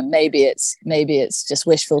point. And maybe it's just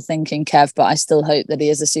wishful thinking, Kev. But I still hope that he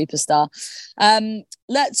is a superstar.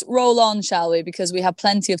 Let's roll on, shall we? Because we have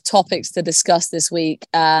plenty of topics to discuss this week,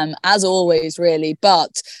 as always, really.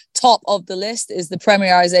 But top of the list is the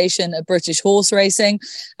premierisation of British horse racing.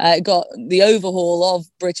 Got the overhaul of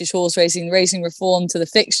British horse racing reform to the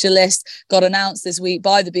fixture list got announced this week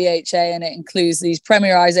by the BHA, and it includes these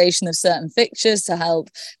premierisation of certain fixtures to help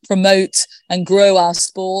promote and grow our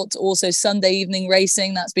sport. Also Sunday evening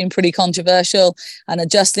racing, that's been pretty controversial, and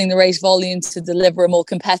adjusting the race volume to deliver a more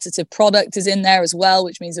competitive product is in there as well,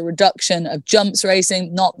 which means a reduction of jumps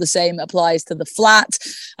racing. Not the same applies to the flat.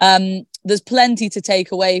 There's plenty to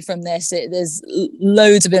take away from this. There's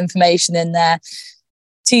loads of information in there.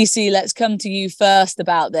 TC, let's come to you first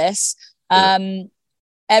about this.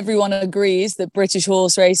 Everyone agrees that British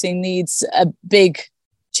horse racing needs a big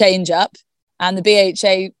change up, and the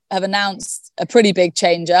BHA have announced a pretty big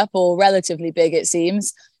change up, or relatively big it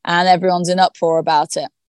seems, and everyone's in uproar about it.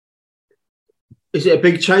 Is it a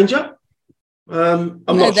big change up? They're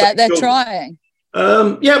trying.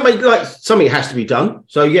 Like something has to be done.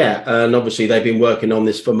 So and obviously they've been working on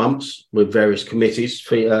this for months with various committees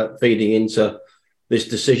feeding into this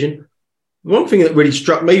decision. One thing that really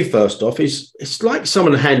struck me first off is it's like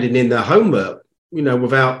someone handing in their homework,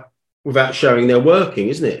 without showing their working,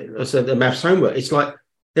 isn't it? I said the maths homework. It's like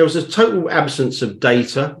there was a total absence of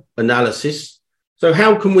data analysis. So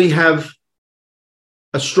how can we have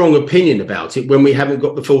a strong opinion about it when we haven't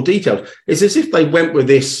got the full details? It's as if they went with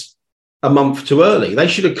this a month too early. They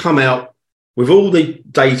should have come out with all the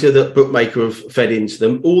data that bookmaker have fed into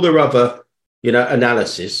them, all their other,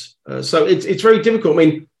 analysis. So it's very difficult. I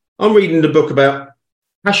mean, I'm reading the book about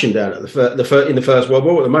Passion down at in the First World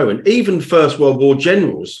War at the moment. Even First World War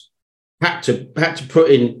generals had to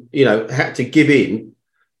put in, had to give in,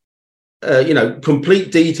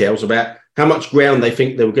 complete details about how much ground they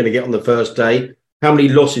think they were going to get on the first day, how many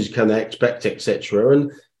losses can they expect, etc.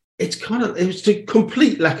 And it's a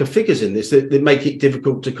complete lack of figures in this that make it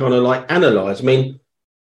difficult to kind of like analyse. I mean,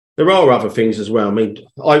 there are other things as well. I mean,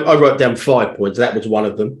 I wrote down 5 points. That was one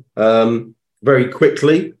of them. Very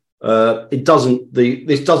quickly, this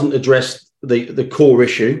doesn't address the core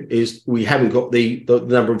issue. Is we haven't got the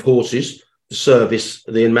number of horses to service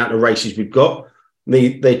the amount of races we've got.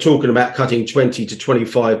 They're talking about cutting 20 to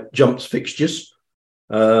 25 jumps fixtures.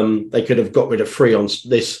 They could have got rid of 3 on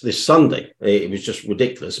this Sunday. It was just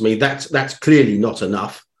ridiculous. I mean, that's clearly not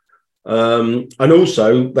enough. And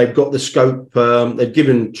also they've got the scope. They've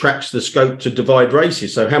given tracks the scope to divide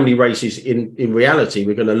races. So how many races in reality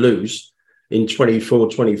we're going to lose in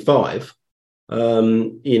 24-25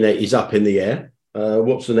 is up in the air.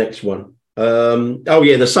 What's the next one?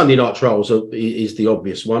 The Sunday night trials is the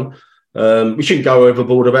obvious one. We shouldn't go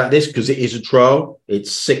overboard about this because it is a trial.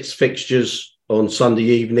 It's 6 fixtures on Sunday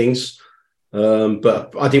evenings.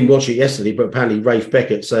 But I didn't watch it yesterday, but apparently Rafe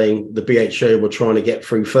Beckett saying the BHA were trying to get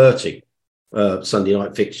through 30 Sunday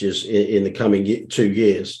night fixtures in the coming 2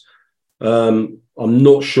 years. I'm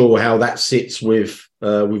not sure how that sits with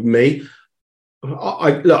me.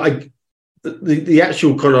 The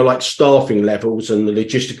actual kind of like staffing levels and the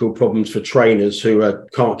logistical problems for trainers who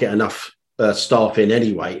can't get enough staff in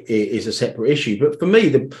anyway is a separate issue. But for me,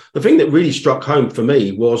 the thing that really struck home for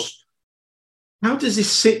me was, how does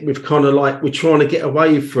this sit with kind of like we're trying to get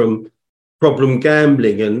away from problem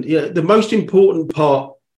gambling? And the most important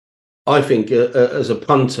part, I think, as a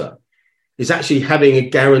punter, is actually having a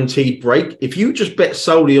guaranteed break. If you just bet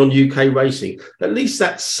solely on UK racing, at least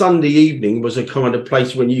that Sunday evening was a kind of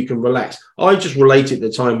place when you can relax. I just related to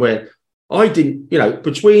the time where I didn't,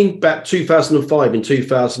 between about 2005 and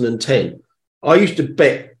 2010, I used to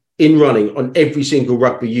bet in running on every single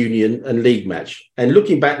rugby union and league match. And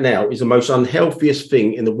looking back now is the most unhealthiest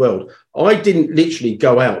thing in the world. I didn't literally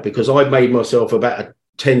go out because I made myself about a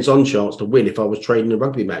 10s on chance to win if I was trading a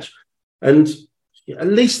rugby match. And at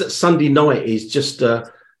least that Sunday night is just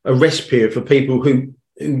a rest period for people who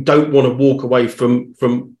don't want to walk away from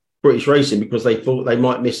British racing because they thought they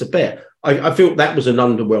might miss a bet. I feel that was an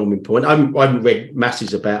underwhelming point. I haven't read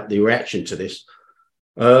masses about the reaction to this.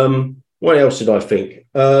 What else did I think?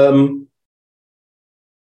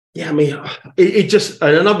 It just,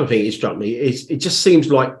 and another thing that struck me is it just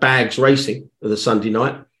seems like bags racing for the Sunday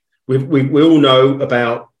night. We all know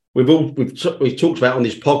about we've talked about on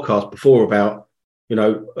this podcast before about,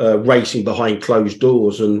 racing behind closed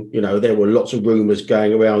doors, and there were lots of rumours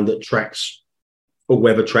going around that tracks or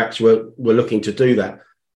whether tracks were looking to do that. I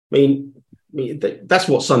mean, that's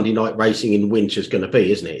what Sunday night racing in winter is going to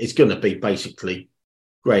be, isn't it? It's going to be basically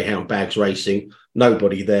greyhound bags racing,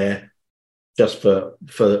 nobody there, just for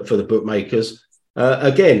the bookmakers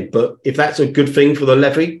again. But if that's a good thing for the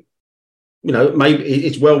levy, maybe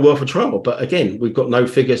it's well worth a trial. But again, we've got no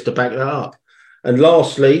figures to back that up. And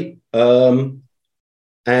lastly, about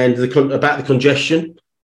the congestion,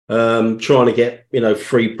 trying to get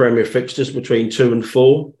 3 Premier fixtures between 2 and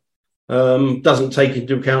 4 doesn't take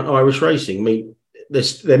into account Irish racing. I mean,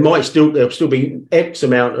 there'll still be X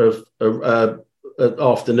amount of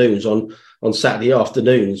afternoons on Saturday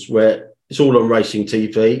afternoons where it's all on racing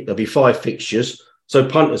TV. There'll be 5 fixtures, so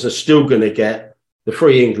punters are still going to get the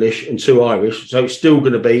 3 English and 2 Irish, so it's still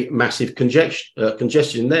going to be massive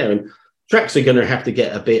congestion there, and tracks are going to have to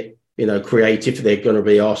get a bit creative. They're going to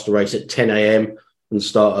be asked to race at 10 a.m. and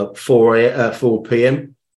start at 4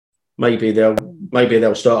 p.m. Maybe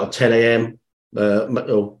they'll start at 10 a.m.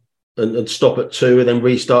 And stop at 2 and then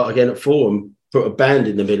restart again at 4 and put a band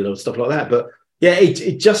in the middle and stuff like that. But yeah,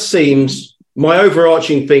 it just seems, my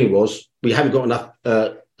overarching thing was we haven't got enough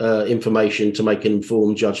information to make an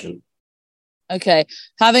informed judgment. Okay,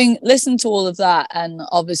 having listened to all of that and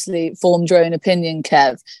obviously formed your own opinion,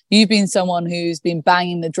 Kev, you've been someone who's been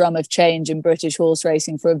banging the drum of change in British horse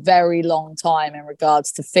racing for a very long time in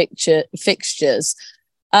regards to fixtures.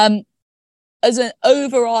 As an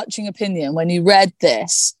overarching opinion, when you read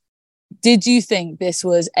this, did you think this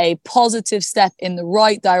was a positive step in the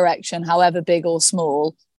right direction, however big or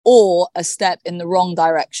small, or a step in the wrong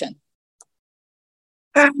direction?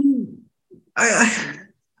 I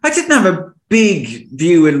didn't have a big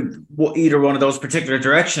view in either one of those particular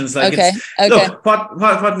directions. Like, okay. Look,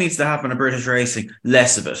 what needs to happen in British racing?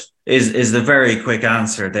 Less of it is the very quick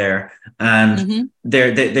answer there. And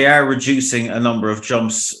they are reducing a number of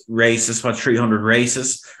jumps races, 300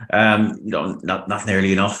 races. Not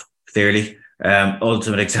nearly enough, clearly.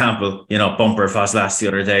 Ultimate example, bumper fast last the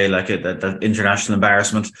other day, like the international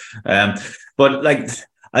embarrassment. But like,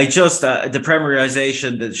 I just the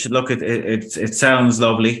premierisation that should look at it sounds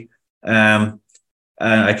lovely.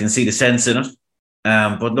 I can see the sense in it.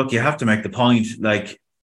 But look, you have to make the point, like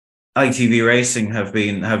ITV Racing have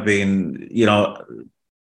been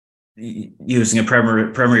using a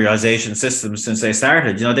premierisation system since they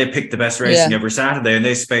started. They picked the best racing every Saturday and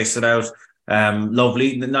they spaced it out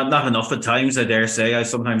lovely. Not enough at times, I dare say.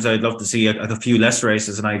 Sometimes I'd love to see a few less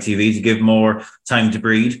races on ITV to give more time to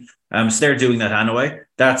breed. So they're doing that anyway.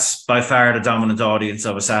 That's by far the dominant audience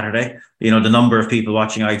of a Saturday. The number of people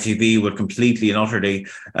watching ITV would completely and utterly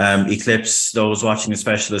eclipse those watching the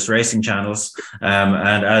specialist racing channels.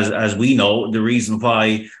 And as we know, the reason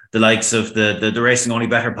why the likes of the Racing Only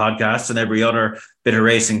Better podcast and every other bit of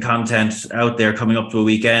racing content out there coming up to a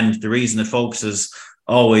weekend, the reason it focuses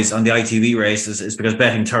always on the ITV races is because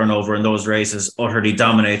betting turnover in those races utterly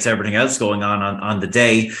dominates everything else going on the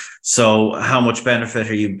day. So how much benefit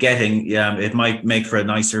are you getting? It might make for a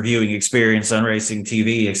nicer viewing experience on racing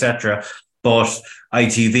TV, etc. But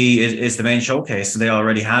ITV is the main showcase, and they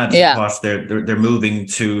already had what they're moving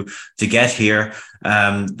to get here.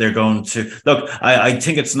 They're going to look. I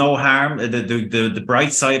think it's no harm. The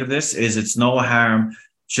bright side of this is it's no harm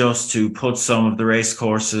just to put some of the race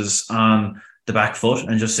courses on the back foot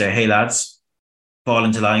and just say, hey lads, fall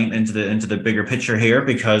into line into the bigger picture here,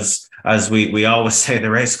 because as we always say,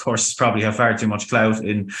 the race courses probably have far too much clout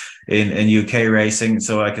in UK racing.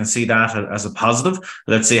 So I can see that as a positive.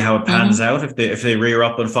 Let's see how it pans out. If they rear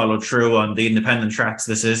up and follow through on the independent tracks,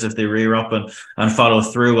 if they rear up and follow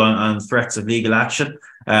through on threats of legal action,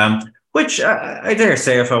 which I dare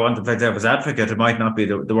say, if I want to play devil's advocate, it might not be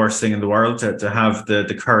the worst thing in the world to have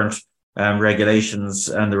the current regulations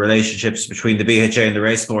and the relationships between the BHA and the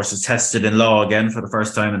racecourses tested in law again for the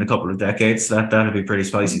first time in a couple of decades. That'd be pretty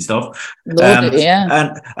spicy stuff.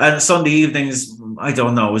 And Sunday evenings, I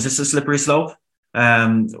don't know, is this a slippery slope?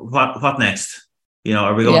 What next?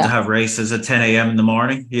 Are we going to have races at 10 a.m. in the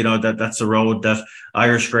morning? That's a road that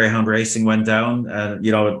Irish Greyhound Racing went down,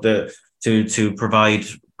 to provide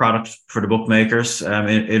product for the bookmakers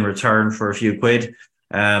in return for a few quid.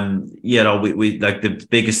 We like the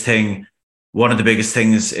biggest thing. One of the biggest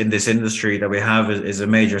things in this industry that we have is a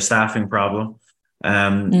major staffing problem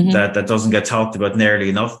that doesn't get talked about nearly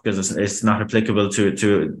enough, because it's not applicable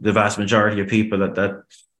to the vast majority of people that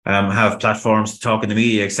have platforms to talk in the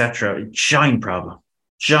media, etc. Giant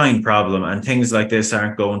problem, and things like this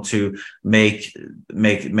aren't going to make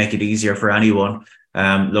it easier for anyone.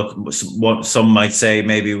 Look, what some might say,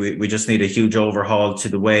 maybe we just need a huge overhaul to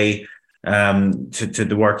the way, to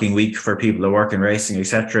the working week for people who work in racing,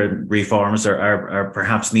 etc. Reforms are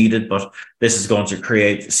perhaps needed, but this is going to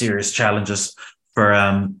create serious challenges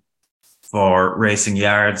for racing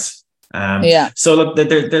yards. So look,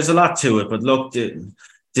 there's a lot to it, but look,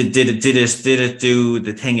 did it do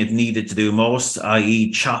the thing it needed to do most,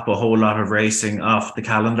 i.e. chop a whole lot of racing off the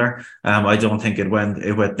calendar? I don't think it went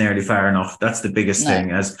nearly far enough. That's the biggest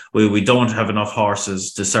thing, as we don't have enough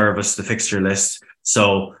horses to service the fixture list.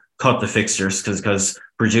 So cut the fixtures, because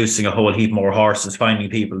producing a whole heap more horses, finding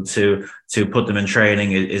people to put them in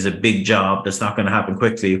training is a big job that's not going to happen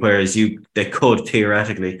quickly. Whereas they could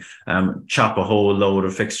theoretically chop a whole load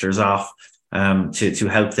of fixtures off to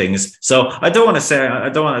help things. So I don't want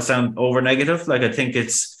to sound over negative. Like, I think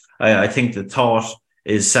the thought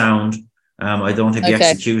is sound. I don't think the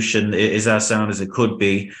execution is as sound as it could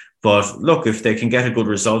be. But look, if they can get a good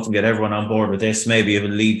result and get everyone on board with this, maybe it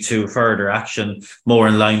will lead to further action more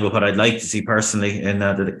in line with what I'd like to see personally in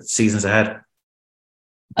the seasons ahead.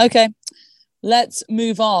 Okay, let's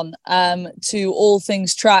move on to all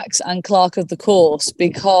things tracks and clerk of the course,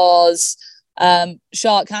 because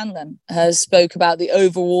Shark Hanlon has spoke about the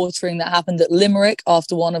overwatering that happened at Limerick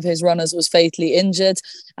after one of his runners was fatally injured.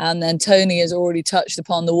 And then Tony has already touched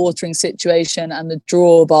upon the watering situation and the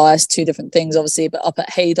draw bias, two different things, obviously, but up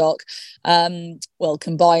at Haydock,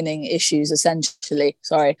 combining issues, essentially.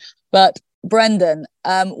 Sorry. But Brendan,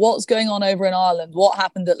 what's going on over in Ireland? What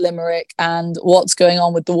happened at Limerick and what's going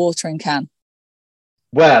on with the watering can?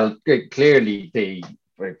 Well, clearly the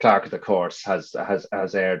clerk of the course has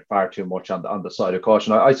erred far too much on the side of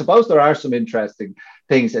caution. I suppose there are some interesting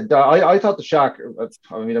things. I thought the Shark,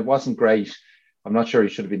 it wasn't great. I'm not sure he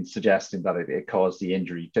should have been suggesting that it caused the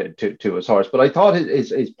injury to his horse, but I thought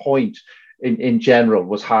his point in general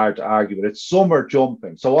was hard to argue with. It's summer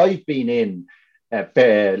jumping. So I've been in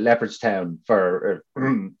Leopardstown for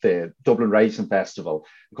the Dublin Racing Festival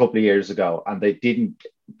a couple of years ago, and they didn't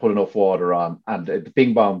put enough water on, and the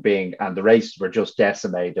bing bong bing, and the races were just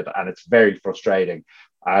decimated, and it's very frustrating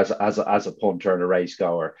as a punter and a race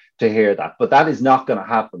goer to hear that. But that is not going to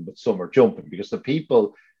happen with summer jumping, because the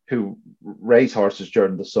people who race horses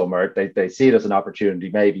during the summer, they see it as an opportunity.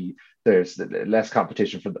 Maybe there's less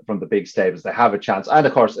competition from the big stables. They have a chance. And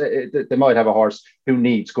of course, they might have a horse who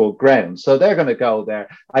needs good ground. So they're going to go there.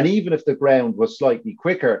 And even if the ground was slightly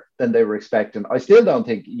quicker than they were expecting, I still don't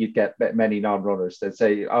think you'd get many non-runners that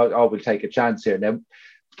say, oh, we'll take a chance here. Now,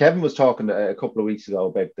 Kevin was talking a couple of weeks ago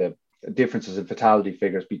about the differences in fatality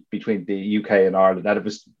figures between the UK and Ireland, that it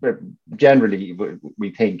was generally, we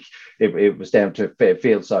think it was down to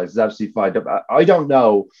field size. It's absolutely fine. I don't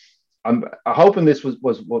know. I'm hoping this was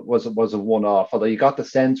a one-off, although you got the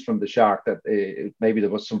sense from the Shark that maybe there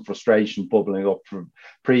was some frustration bubbling up from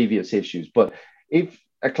previous issues. But if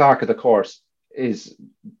a clerk of the course is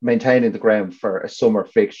maintaining the ground for a summer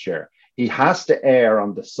fixture, he has to err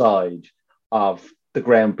on the side of the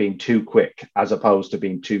ground being too quick as opposed to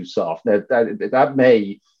being too soft. Now, that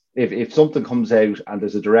may, if something comes out and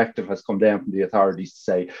there's a directive has come down from the authorities to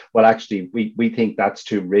say, well, actually, we think that's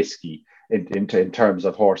too risky in terms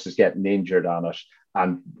of horses getting injured on it,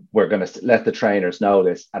 and we're going to let the trainers know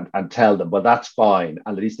this and tell them, well, that's fine,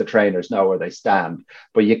 and at least the trainers know where they stand.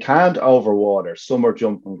 But you can't overwater summer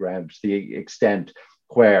jumping ground to the extent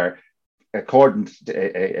where, according to,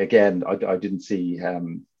 again, I didn't see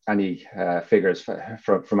any figures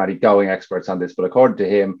from any going experts on this, but according to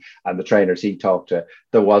him and the trainers he talked to,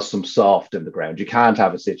 there was some soft in the ground. You can't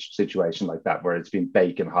have a situation like that where it's been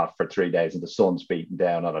baking hot for 3 days and the sun's beating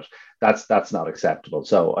down on it. That's not acceptable.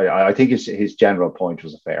 So I think his general point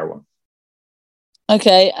was a fair one.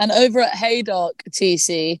 Okay, and over at Haydock,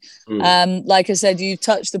 TC, like I said, you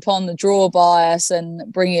touched upon the draw bias and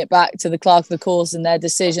bringing it back to the clerk of the course and their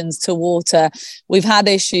decisions to water. We've had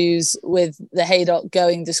issues with the Haydock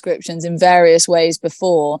going descriptions in various ways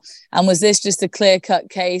before. And was this just a clear-cut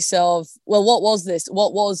case of, well, what was this?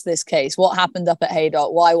 What was this case? What happened up at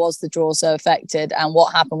Haydock? Why was the draw so affected? And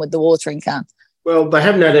what happened with the watering can? Well, they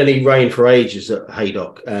haven't had any rain for ages at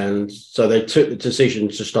Haydock, and so they took the decision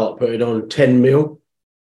to start putting on 10 mil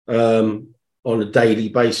on a daily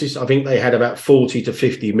basis. I think they had about 40 to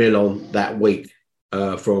 50 mil on that week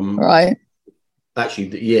from right.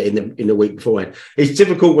 Actually, yeah, in the week beforehand. It's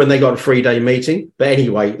difficult when they got a 3-day meeting, but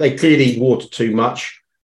anyway, they clearly watered too much.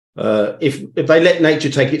 If they let nature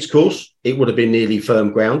take its course, it would have been nearly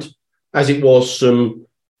firm ground. As it was, some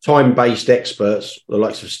time-based experts, the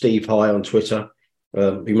likes of Steve High on Twitter,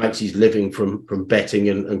 who makes his living from betting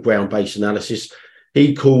and ground-based analysis,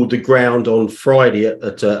 he called the ground on Friday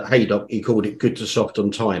at Haydock. He called it good to soft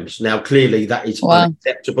on times. Now, clearly, that is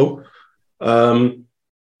unacceptable. And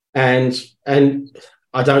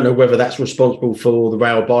I don't know whether that's responsible for the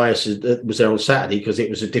rail bias that was there on Saturday, because it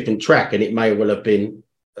was a different track and it may well have been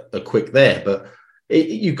a quick there. But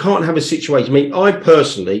you can't have a situation. I mean, I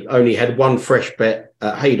personally only had one fresh bet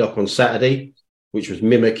at Haydock on Saturday, which was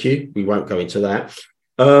Mimikyu. We won't go into that.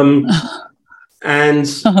 And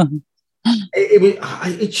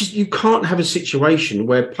it's just, you can't have a situation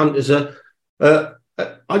where punters are.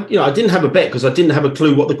 I didn't have a bet because I didn't have a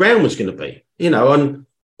clue what the ground was going to be. And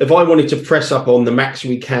if I wanted to press up on the max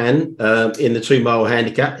we can in the 2 mile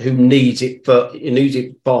handicap, who needs it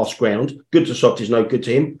fast ground, good to soft is no good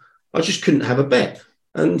to him. I just couldn't have a bet.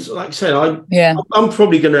 And like I said, I'm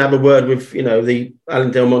probably going to have a word with the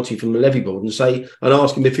Alan Del Monte from the levy board and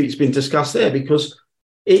ask him if it's been discussed there, because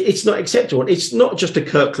it's not acceptable. It's not just a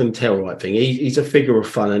Kirkland Tellwright thing. He's a figure of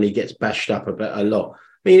fun and he gets bashed up a lot.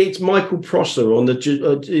 I mean, it's Michael Prosser on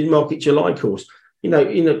the Market July course.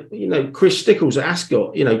 Chris Stickles at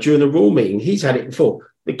Ascot. During the Royal meeting, he's had it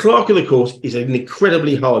before. The clerk of the course is an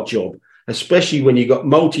incredibly hard job, especially when you've got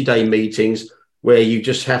multi-day meetings where you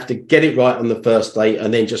just have to get it right on the first day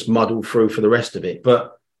and then just muddle through for the rest of it.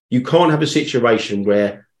 But you can't have a situation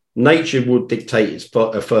where nature would dictate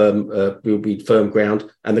will be firm ground,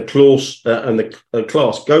 and the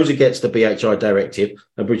class goes against the BHI directive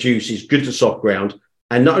and produces good to soft ground,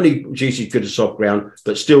 and not only produces good to soft ground,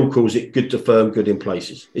 but still calls it good to firm, good in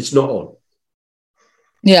places. It's not on.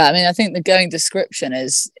 Yeah, I mean, I think the going description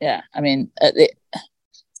is,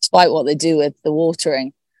 despite what they do with the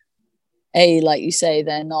watering, like you say,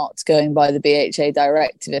 they're not going by the BHA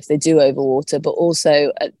directive if they do overwater, but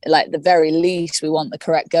also like the very least, we want the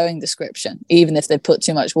correct going description. Even if they put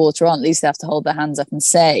too much water on, at least they have to hold their hands up and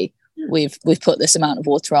say, we've put this amount of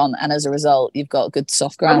water on, and as a result, you've got good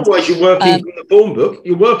soft ground. Otherwise, you're working from the form book.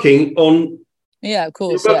 You're working on. Yeah, of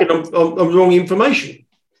course. You're working on wrong information.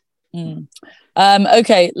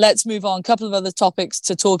 Okay, let's move on. A couple of other topics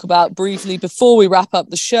to talk about briefly before we wrap up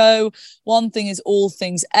the show. One thing is all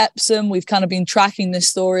things Epsom. We've kind of been tracking this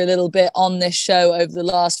story a little bit on this show over the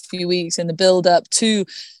last few weeks in the build-up to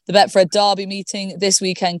the Betfred Derby meeting this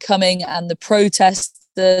weekend coming, and the protesters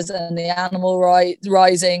and the Animal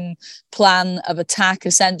Rising plan of attack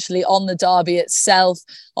essentially on the Derby itself.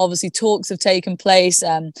 Obviously, talks have taken place.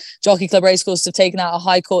 Jockey Club Racecourse have taken out a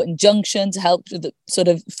High Court injunction to help sort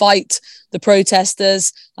of fight the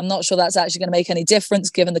protesters. I'm not sure that's actually going to make any difference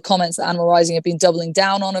given the comments that Animal Rising have been doubling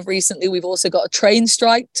down on of recently. We've also got a train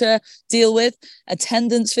strike to deal with.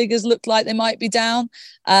 Attendance figures look like they might be down.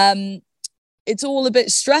 It's all a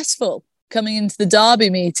bit stressful coming into the Derby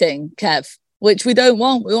meeting, Kev, which we don't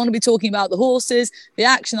want. We want to be talking about the horses, the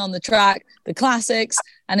action on the track, the classics,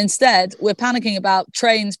 and instead we're panicking about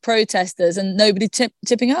trains, protesters, and nobody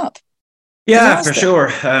tipping up. Yeah, for sure.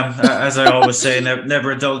 As I always say,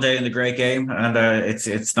 never a dull day in the great game, and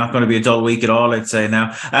it's not going to be a dull week at all, I'd say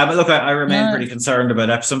now. But look, I remain pretty concerned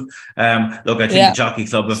about Epsom. I think the Jockey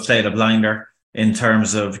Club have played a blinder in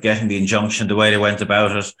terms of getting the injunction, the way they went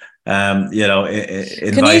about it. Can you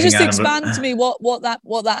just expand to me what that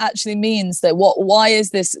actually means? That why is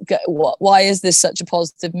this such a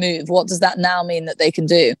positive move? What does that now mean that they can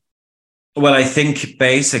do? Well, I think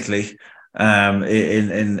basically,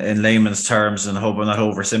 in layman's terms, and I hope I'm not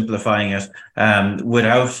oversimplifying it,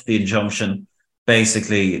 without the injunction,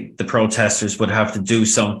 basically the protesters would have to do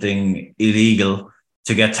something illegal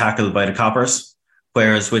to get tackled by the coppers.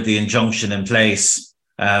 Whereas with the injunction in place,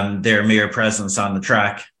 their mere presence on the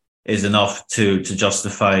track is enough to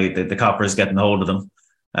justify the coppers getting hold of them.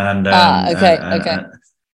 And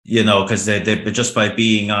because they just by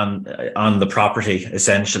being on the property,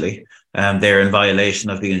 essentially, they're in violation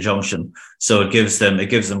of the injunction. So it gives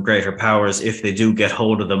them greater powers. If they do get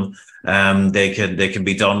hold of them, they can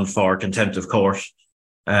be done for contempt of court.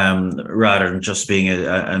 Rather than just being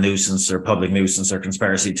a nuisance or public nuisance or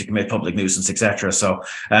conspiracy to commit public nuisance, etc. So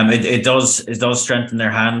it does strengthen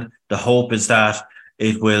their hand. The hope is that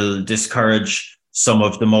it will discourage some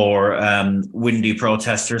of the more windy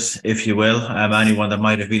protesters, if you will, anyone that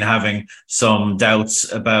might have been having some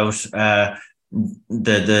doubts about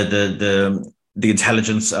the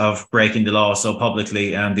intelligence of breaking the law so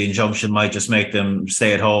publicly, and the injunction might just make them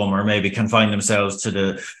stay at home or maybe confine themselves to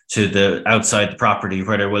the outside the property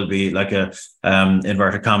where there will be like a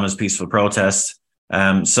inverted commas peaceful protest.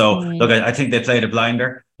 Look, I think they played a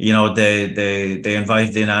blinder. They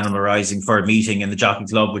invited in Animal Rising for a meeting in the Jockey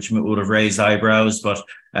Club, which would have raised eyebrows, but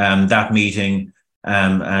that meeting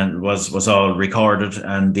and was all recorded,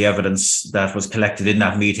 and the evidence that was collected in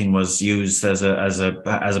that meeting was used as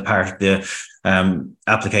a part of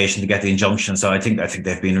application to get the injunction. So I think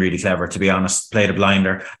they've been really clever, to be honest. Played a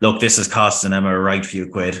blinder. Look, this is costing them a right few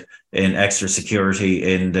quid in extra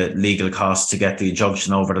security in the legal costs to get the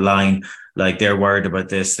injunction over the line. Like, they're worried about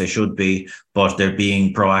this, they should be, but they're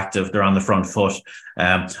being proactive. They're on the front foot.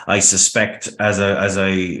 I suspect, as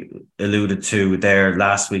I alluded to there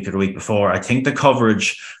last week or the week before, I think the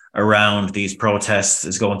coverage around these protests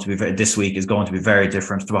is going to be this week is going to be very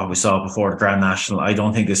different to what we saw before the Grand National. I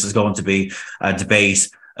don't think this is going to be a debate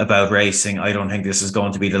about racing. I don't think this is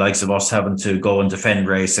going to be the likes of us having to go and defend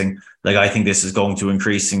racing. Like, I think this is going to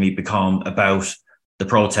increasingly become about the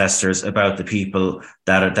protesters, about the people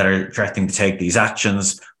that are threatening to take these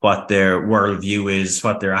actions, what their worldview is,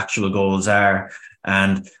 what their actual goals are.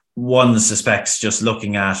 And one suspects, just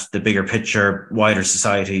looking at the bigger picture, wider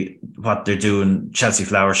society, what they're doing, Chelsea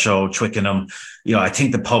Flower Show, Twickenham, I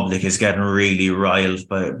think the public is getting really riled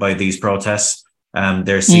by these protests.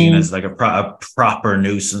 They're seen as like a proper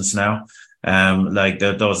nuisance now. Like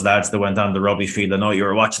those lads that went on the rugby field, I know you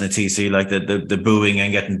were watching the TC, like the booing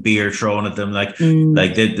and getting beer thrown at them, like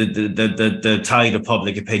the tide of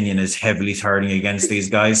public opinion is heavily turning against these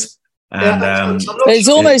guys. And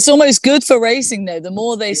it's almost good for racing, though. The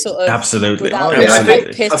more they sort of absolutely. I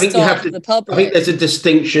think you have to. I think there's a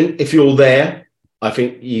distinction. If you're there, I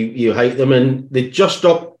think you hate them. And the Just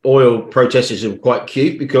Stop Oil protesters are quite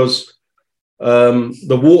cute because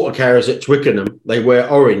the water carriers at Twickenham, they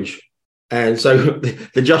wear orange, and so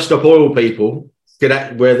the Just Stop Oil people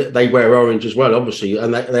they wear orange as well, obviously,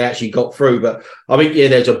 and they actually got through. But I think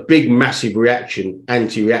there's a big, massive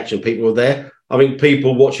anti-reaction. People are there. I think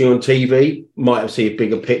people watching on TV might have seen a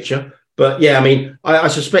bigger picture. But I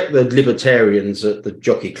suspect the libertarians at the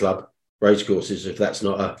Jockey Club racecourses, if that's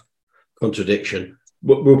not a contradiction,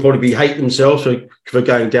 will probably hate themselves for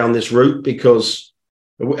going down this route, because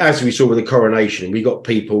as we saw with the coronation, we got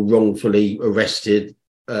people wrongfully arrested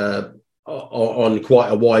on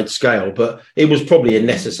quite a wide scale. But it was probably a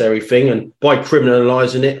necessary thing. And by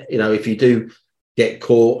criminalising it, if you do get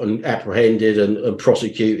caught and apprehended and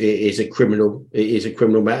prosecuted, it is a criminal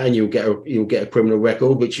matter, and you'll get a criminal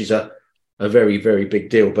record, which is a very, very big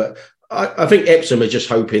deal. But I think Epsom are just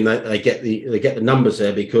hoping that they get the numbers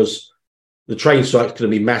there, because the train strike's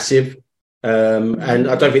going to be massive, and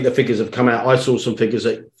I don't think the figures have come out. I saw some figures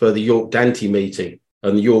for the York Dante meeting,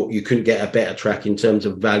 and York, you couldn't get a better track in terms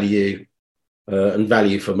of value and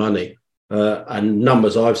value for money. And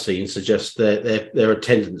numbers I've seen suggest that their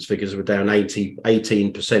attendance figures were down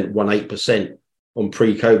 18% on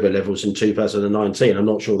pre-COVID levels in 2019. I'm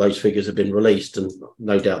not sure those figures have been released, and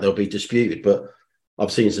no doubt they'll be disputed, but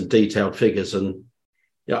I've seen some detailed figures. And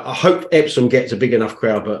I hope Epsom gets a big enough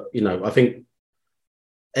crowd, but I think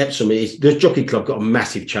Epsom the Jockey Club got a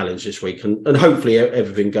massive challenge this week, and hopefully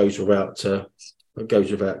everything goes without too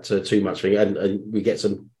much thing, and we get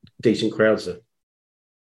some decent crowds there.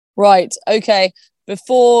 Right. Okay.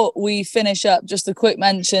 Before we finish up, just a quick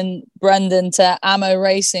mention, Brendan, to Ammo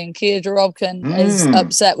Racing. Kia Dorobkin is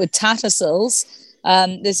upset with Tattersalls.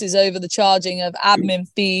 This is over the charging of admin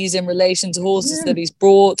fees in relation to horses that he's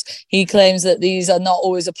brought. He claims that these are not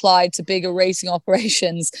always applied to bigger racing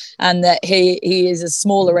operations, and that he is a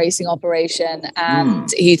smaller racing operation,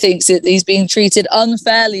 and he thinks that he's being treated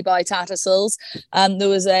unfairly by Tattersalls. There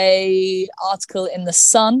was a article in The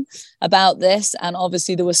Sun about this, and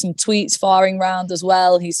obviously there were some tweets firing around as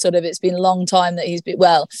well. It's been a long time that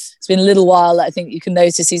it's been a little while that I think you can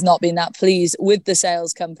notice he's not been that pleased with the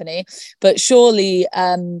sales company. But surely,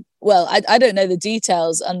 I don't know the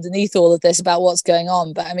details underneath all of this about what's going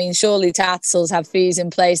on, but I mean, surely Tattersalls have fees in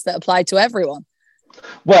place that apply to everyone.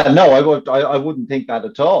 Well, no, I wouldn't think that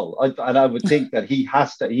at all. I would think that he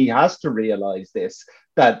has to realise this,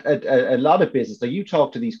 that a lot of business, like you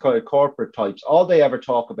talk to these corporate types, all they ever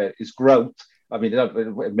talk about is growth. I mean,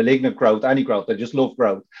 malignant growth, any growth, they just love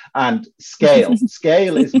growth. And scale.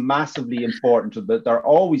 Scale is massively important to them. They're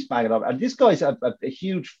always banging up. And this guy's a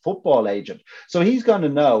huge football agent. So he's going to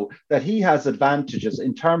know that he has advantages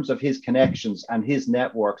in terms of his connections and his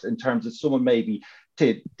networks, in terms of someone maybe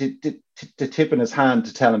to tip in his hand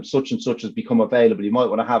to tell him such and such has become available. You might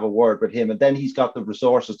want to have a word with him. And then he's got the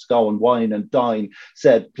resources to go and wine and dine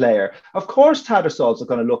said player. Of course, Tattersalls are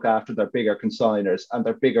going to look after their bigger consigners and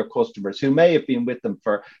their bigger customers who may have been with them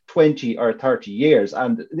for 20 or 30 years.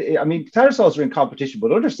 And I mean, Tattersalls are in competition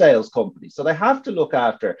with other sales companies, so they have to look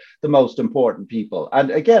after the most important people. And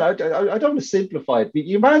again, I don't want to simplify it.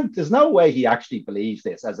 There's no way he actually believes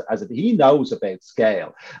this as he knows about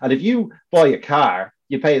scale. And if you buy a car,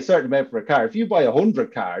 you pay a certain amount for a car. If you buy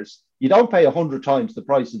 100 cars, You don't pay 100 times the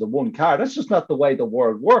price of the one car. That's just not the way the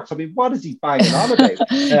world works. I mean, what is he banging on about?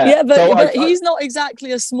 But he's not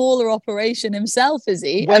exactly a smaller operation himself, is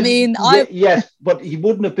he? Well, I mean, yes, but he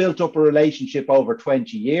wouldn't have built up a relationship over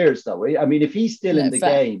 20 years, though. I mean, if he's still in the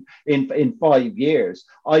game in 5 years,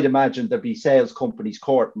 I'd imagine there'd be sales companies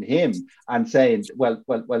courting him and saying, well,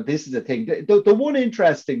 this is the thing. The one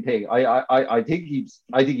interesting thing, I think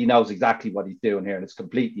he knows exactly what he's doing here, and it's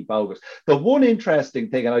completely bogus. The one interesting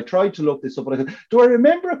thing, and I tried to look this up, but do I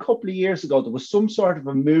remember a couple of years ago there was some sort of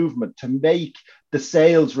a movement to make the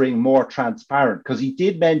sales ring more transparent, because he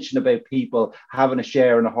did mention about people having a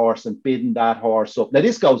share in a horse and bidding that horse up. Now,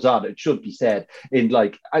 this goes on, it should be said, in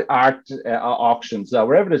like art auctions.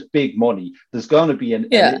 Wherever there's big money, there's going to be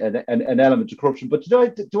an element of corruption. But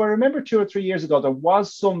do I remember 2 or 3 years ago there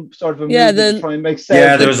was some sort of a movement to try and make sales?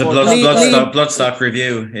 Yeah, there was a bloodstock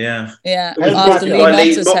review. Yeah. After Lee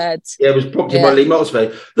Motter's head. Yeah, it was prompted by Lee Motter's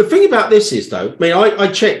head. The thing about this is, though, I mean,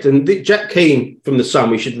 I checked, and Jack Keane from The Sun,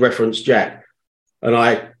 we should reference Jack. And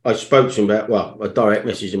I spoke to him about, I direct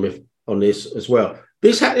messaged him on this as well.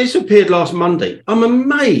 This appeared last Monday. I'm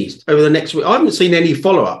amazed over the next week. I haven't seen any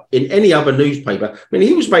follow-up in any other newspaper. I mean,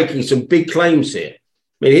 he was making some big claims here.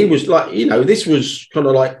 I mean, he was like, this was kind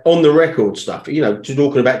of like on the record stuff,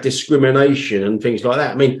 talking about discrimination and things like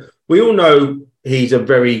that. I mean, we all know he's a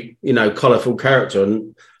very, colourful character,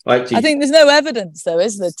 and I think there's no evidence, though,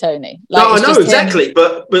 is there, Tony? No, I know exactly,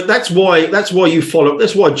 but that's why you follow.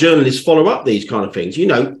 That's why journalists follow up these kind of things.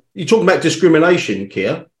 You're talking about discrimination,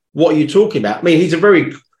 Keir. What are you talking about? I mean, he's a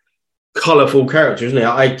very colourful character, isn't he?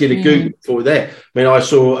 I did a Google for there. I mean, I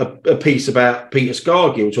saw a piece about Peter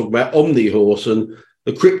Scargill talking about Omnihorse and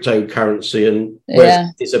the cryptocurrency and where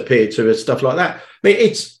it's disappeared to and stuff like that. I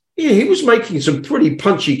mean, he was making some pretty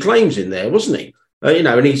punchy claims in there, wasn't he?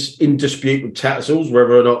 And he's in dispute with Tattersall's,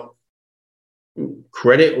 whether or not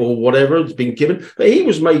credit or whatever has been given. But he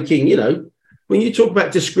was making, when you talk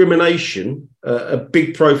about discrimination, a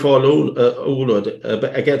big profile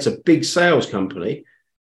against a big sales company,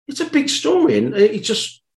 it's a big story. And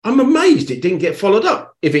I'm amazed it didn't get followed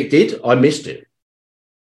up. If it did, I missed it.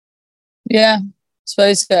 Yeah, I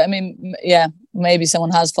suppose so. I mean, maybe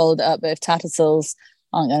someone has followed it up, but if Tattersall's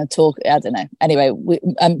aren't going to talk, I don't know. Anyway,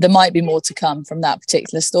 there might be more to come from that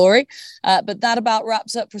particular story. But that about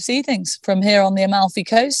wraps up proceedings from here on the Amalfi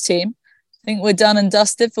Coast team. I think we're done and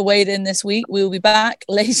dusted for Wade In this week. We'll be back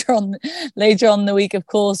later on the week, of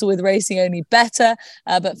course, with Racing Only Better.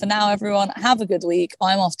 But for now, everyone, have a good week.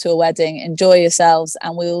 I'm off to a wedding. Enjoy yourselves.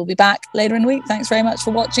 And we will be back later in the week. Thanks very much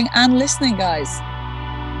for watching and listening, guys.